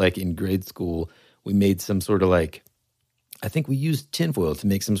remember like in grade school, we made some sort of like, I think we used tinfoil to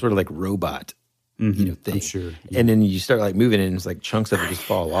make some sort of like robot, thing. I'm sure. Yeah. And then you start like moving it and it's like chunks of it just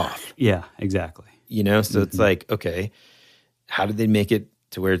fall off. Yeah, exactly. So it's like, okay, how did they make it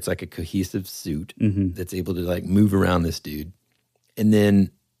to where it's like a cohesive suit that's able to like move around this dude? And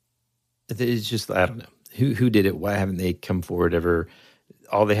then it's just, I don't know. Who did it? Why haven't they come forward ever?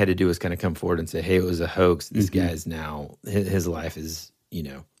 All they had to do was kind of come forward and say, hey, it was a hoax. This guy's now, his life is,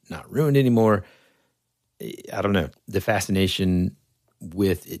 not ruined anymore. I don't know. The fascination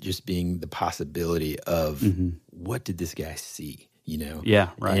with it just being the possibility of what did this guy see, Yeah,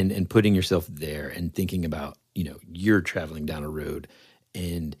 right. And putting yourself there and thinking about, you're traveling down a road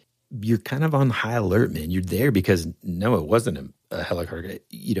and you're kind of on high alert, man. You're there because, no, it wasn't a helicopter.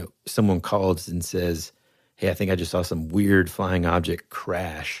 Someone calls and says, hey, I think I just saw some weird flying object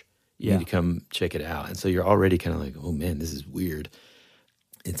crash. You need to come check it out. And so you're already kind of like, oh, man, this is weird.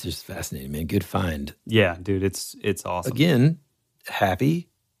 It's just fascinating, man. Good find. Yeah, dude, it's awesome. Again, happy,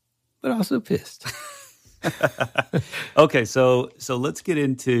 but also pissed. Okay, so let's get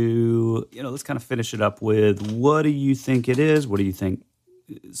into, let's kind of finish it up with, what do you think it is? What do you think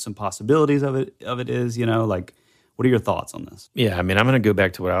some possibilities of it is? Like, what are your thoughts on this? Yeah, I mean, I'm going to go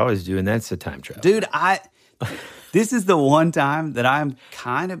back to what I always do, and that's a time travel. Dude, this is the one time that I'm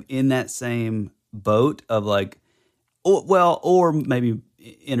kind of in that same boat of like, or maybe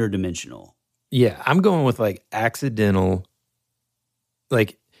interdimensional. Yeah, I'm going with like accidental,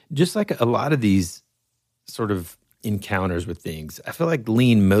 like just like a lot of these sort of encounters with things, I feel like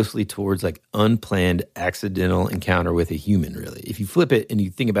lean mostly towards like unplanned accidental encounter with a human, really. If you flip it and you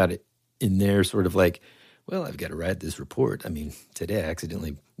think about it in there sort of like, well, I've got to write this report. I mean, today I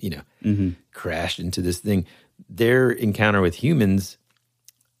accidentally, crashed into this thing. Their encounter with humans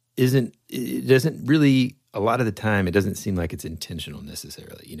doesn't really, a lot of the time, it doesn't seem like it's intentional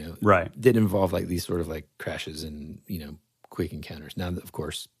necessarily, Right. That involve like these sort of like crashes and, quick encounters. Now, of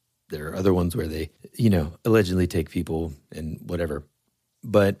course, there are other ones where they, allegedly take people and whatever.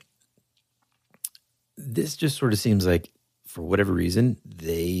 But this just sort of seems like, for whatever reason,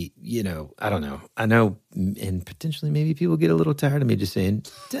 they, I don't know. I know, and potentially maybe people get a little tired of me just saying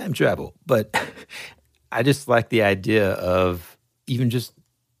time travel. But I just like the idea of even just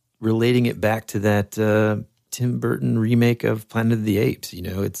relating it back to that Tim Burton remake of Planet of the Apes.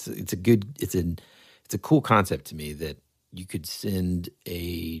 It's a cool concept to me that you could send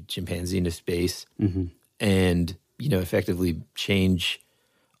a chimpanzee into space and, effectively change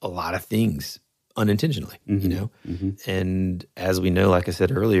a lot of things unintentionally, you know? And as we know, like I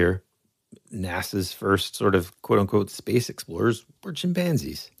said earlier, NASA's first sort of quote unquote space explorers were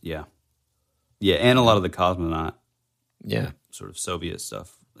chimpanzees. Yeah. Yeah. And a lot of the cosmonaut sort of Soviet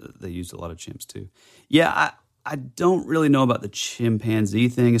stuff, they used a lot of chimps too. Yeah. I don't really know about the chimpanzee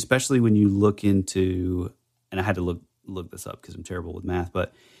thing, especially when you look into, and I had to look this up because I'm terrible with math,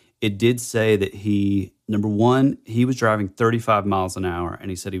 but it did say that number one, he was driving 35 miles an hour, and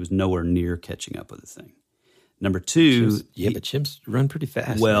he said he was nowhere near catching up with the thing. Number two... but chimps run pretty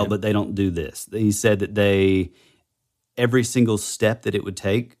fast. Well, man. but they don't do this. He said that every single step that it would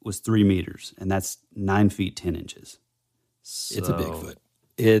take was 3 meters, and that's 9 feet, 10 inches. So, it's a Bigfoot.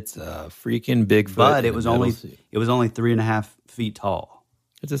 It's a freaking Bigfoot. But it was only 3.5 feet tall.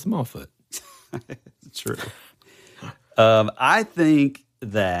 It's a small foot. True. I think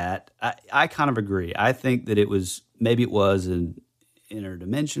that I kind of agree. I think that it was an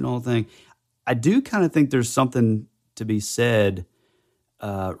interdimensional thing. I do kind of think there's something to be said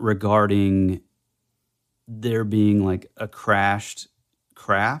regarding there being like a crashed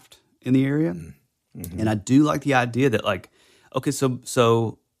craft in the area. And I do like the idea that like, okay,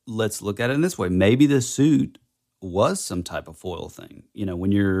 so let's look at it in this way. Maybe the suit was some type of foil thing. You know,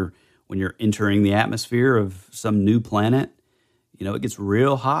 when you're entering the atmosphere of some new planet, you know, it gets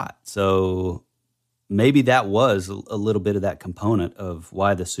real hot. So maybe that was a little bit of that component of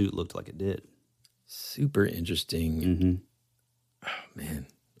why the suit looked like it did. Super interesting. Oh, man,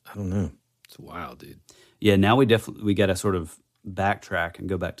 I don't know. It's wild, dude. Yeah, now we got to sort of backtrack and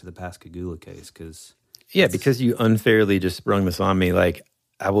go back to the Pascagoula case because you unfairly just sprung this on me. Like,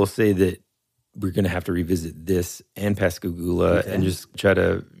 I will say that we're going to have to revisit this and Pascagoula and just try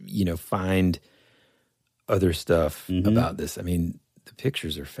to, you know, find other stuff about this. I mean, the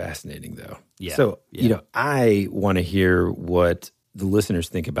pictures are fascinating, though. Yeah. So, you know, I want to hear what the listeners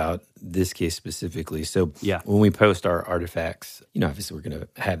think about this case specifically. So, when we post our artifacts, you know, obviously we're going to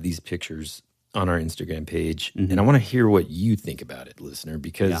have these pictures on our Instagram page, and I want to hear what you think about it, listener,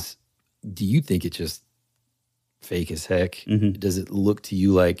 because do you think it's just fake as heck? Does it look to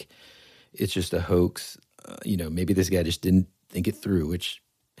you like it's just a hoax? You know, maybe this guy just didn't think it through, which,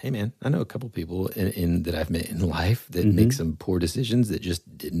 hey, man, I know a couple people in that I've met in life that make some poor decisions that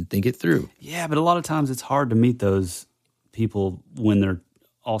just didn't think it through. Yeah, but a lot of times it's hard to meet those people when they're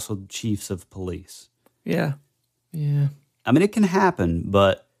also chiefs of police. Yeah. Yeah. I mean, it can happen,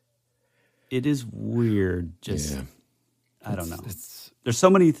 but it is weird. Just, I don't know. There's so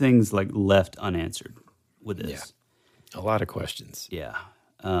many things like left unanswered with this. Yeah. A lot of questions. Yeah.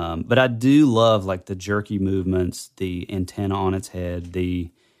 But I do love like the jerky movements, the antenna on its head,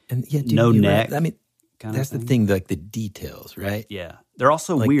 no neck. Right. I mean, that's the thing, like the details, right? Yeah. They're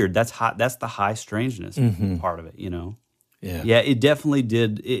also like, weird. That's the high strangeness part of it, you know? Yeah. Yeah, it definitely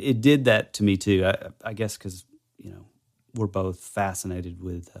did. It did that to me too. I guess because, you know, we're both fascinated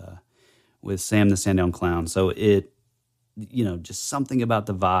with Sam the Sandown Clown. So it, you know, just something about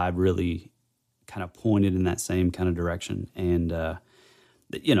the vibe really kind of pointed in that same kind of direction. And,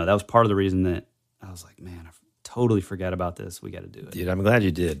 you know, that was part of the reason that I was like, man, I totally forgot about this. We got to do it. Dude, I'm glad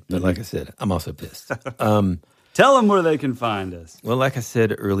you did. But like I said, I'm also pissed. Tell them where they can find us. Well, like I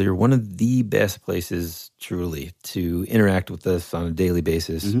said earlier, one of the best places truly to interact with us on a daily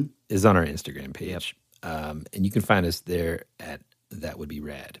basis is on our Instagram page. Yep. And you can find us there at That Would Be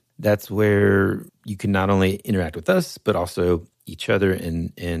Rad. That's where you can not only interact with us, but also each other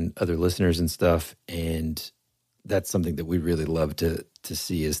and other listeners and stuff. And that's something that we really love to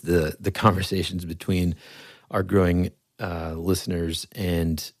see is the conversations between our growing listeners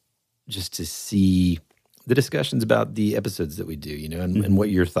and just to see the discussions about the episodes that we do, you know, and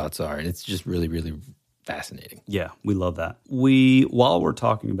what your thoughts are. And it's just really, really fascinating. Yeah, we love that. While we're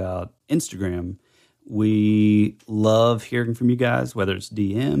talking about Instagram, we love hearing from you guys, whether it's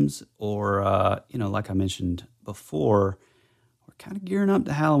DMs or, you know, like I mentioned before, we're kind of gearing up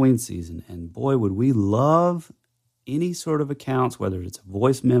to Halloween season. And boy, would we love any sort of accounts, whether it's a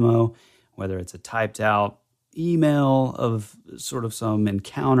voice memo, whether it's a typed out email of sort of some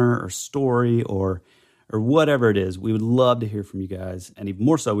encounter or story or whatever it is. We would love to hear from you guys. And even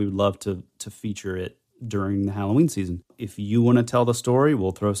more so, we would love to feature it during the Halloween season. If you want to tell the story,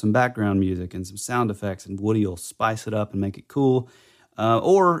 we'll throw some background music and some sound effects, and Woody will spice it up and make it cool.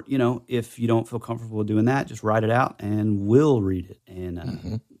 Or, you know, if you don't feel comfortable doing that, just write it out and we'll read it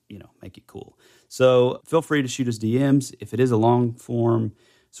and, you know, make it cool. So feel free to shoot us DMs. If it is a long form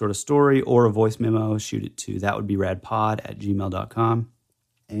sort of story or a voice memo, shoot it to thatwouldberadpod@gmail.com.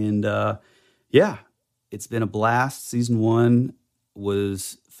 And yeah, it's been a blast. Season 1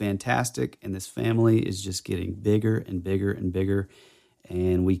 was fantastic, and this family is just getting bigger and bigger and bigger.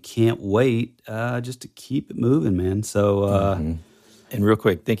 And we can't wait just to keep it moving, man. So, And real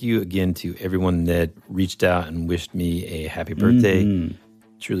quick, thank you again to everyone that reached out and wished me a happy birthday.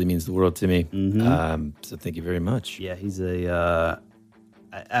 Truly means the world to me. So thank you very much. Yeah, he's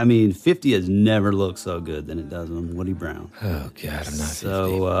I mean, 50 has never looked so good than it does on Woody Brown. Oh, God, I'm not 50.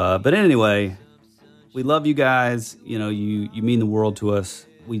 So, but anyway, we love you guys. You know, you mean the world to us.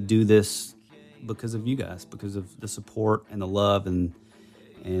 We do this because of you guys, because of the support and the love and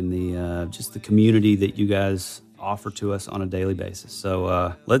the just the community that you guys offer to us on a daily basis.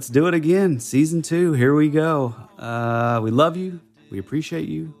 So let's do it again. Season 2, here we go. We love you. We appreciate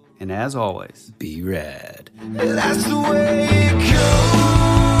you. And as always, be rad. That's the way it goes.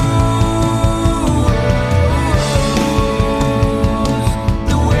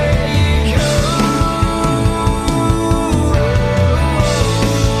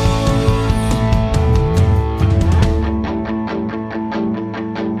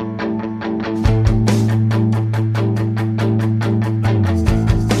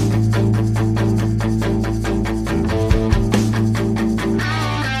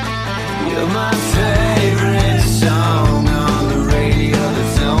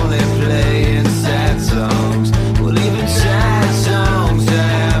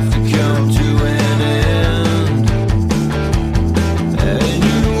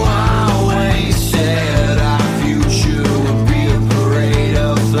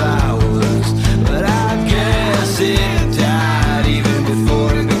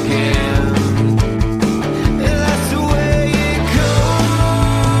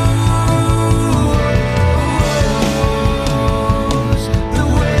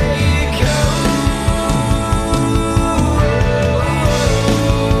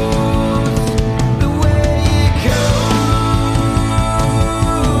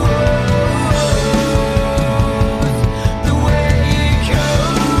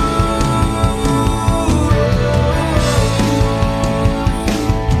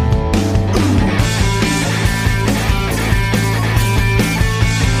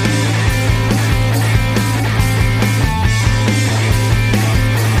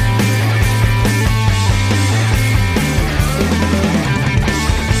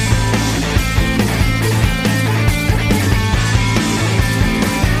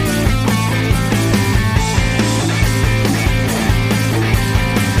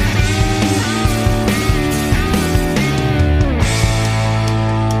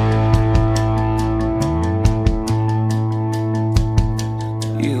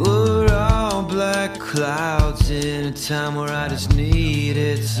 Time where I just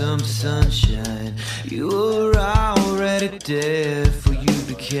needed some sunshine. You were already dead, for you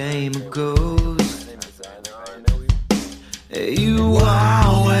became a ghost. You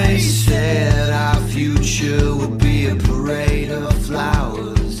always said our future would be a parade of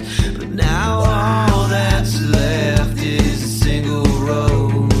flowers, but now all that's left is a single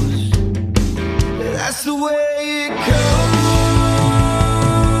rose. That's the way it goes.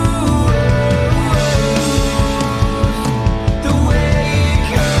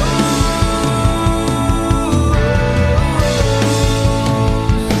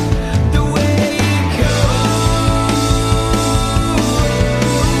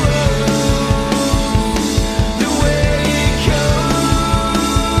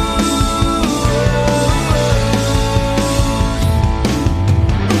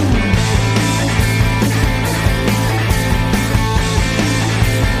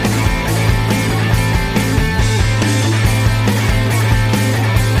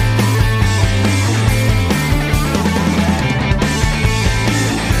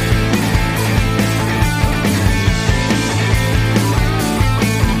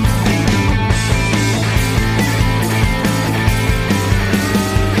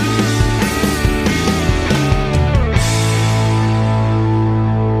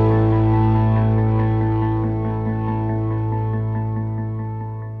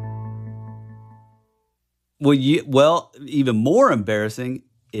 Well, even more embarrassing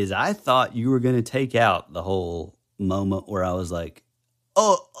is I thought you were going to take out the whole moment where I was like,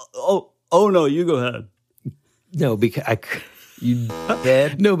 oh no, you go ahead. No, because you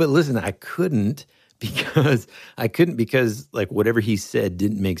dead? No, but listen, I couldn't because like whatever he said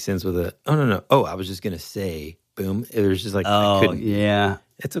didn't make sense with a, no. Oh, I was just going to say, boom. It was just like, I couldn't. Yeah.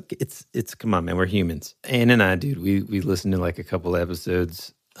 It's okay. It's, come on, man. We're humans. Ann and I, dude, we listened to like a couple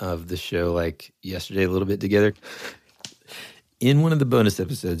episodes of the show like yesterday a little bit together. In one of the bonus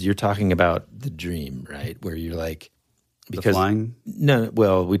episodes, you're talking about the dream, right? Where you're like, because the flying? No,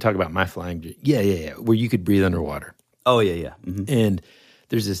 well, we talk about my flying dream. Yeah. Where you could breathe underwater. Oh, yeah. Mm-hmm. And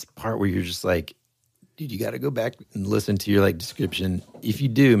there's this part where you're just like, Dude, you got to go back and listen to your like description. If you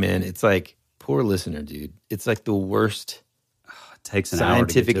do, man, it's like, poor listener, dude. It's like the worst takes an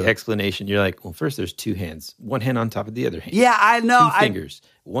scientific hour to explanation. You're like, well, first there's two hands, one hand on top of the other hand. Yeah, I know. Two fingers.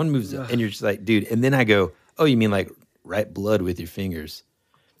 One moves up, and you're just like, dude. And then I go, oh, you mean like write blood with your fingers?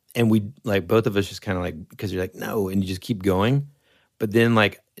 And we like both of us just kind of like, because you're like, no, and you just keep going. But then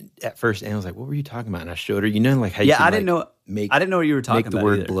like at first, Anna was like, what were you talking about? And I showed her, you know, like how you can, I didn't know. I didn't know what you were talking about. Make the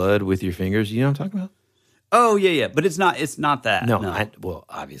word word blood with your fingers. You know what I'm talking about? Oh yeah, but it's not that. No. Well,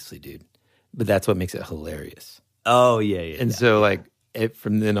 obviously, dude. But that's what makes it hilarious. Oh yeah. And so like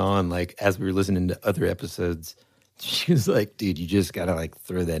from then on, like as we were listening to other episodes, she was like, dude, you just gotta like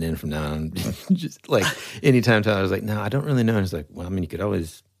throw that in from now on. Just like anytime I was like, no, I don't really know. And it's like, well, I mean, you could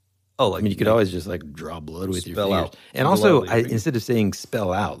always you could always just like draw blood with your fingers. Out. And also instead of saying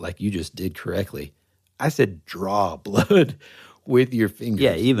spell out like you just did correctly, I said draw blood with your fingers.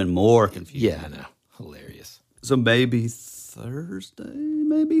 Yeah, even more confusing. Yeah, I know. Hilarious. So maybe Thursday,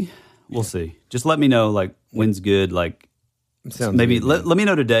 maybe? We'll see. Just let me know, like, when's good. Like, sounds maybe good, let me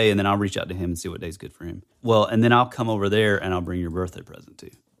know today, and then I'll reach out to him and see what day's good for him. Well, and then I'll come over there, and I'll bring your birthday present,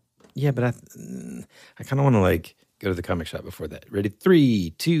 too. Yeah, but I kind of want to, like, go to the comic shop before that. Ready?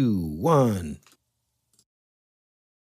 3, 2, 1.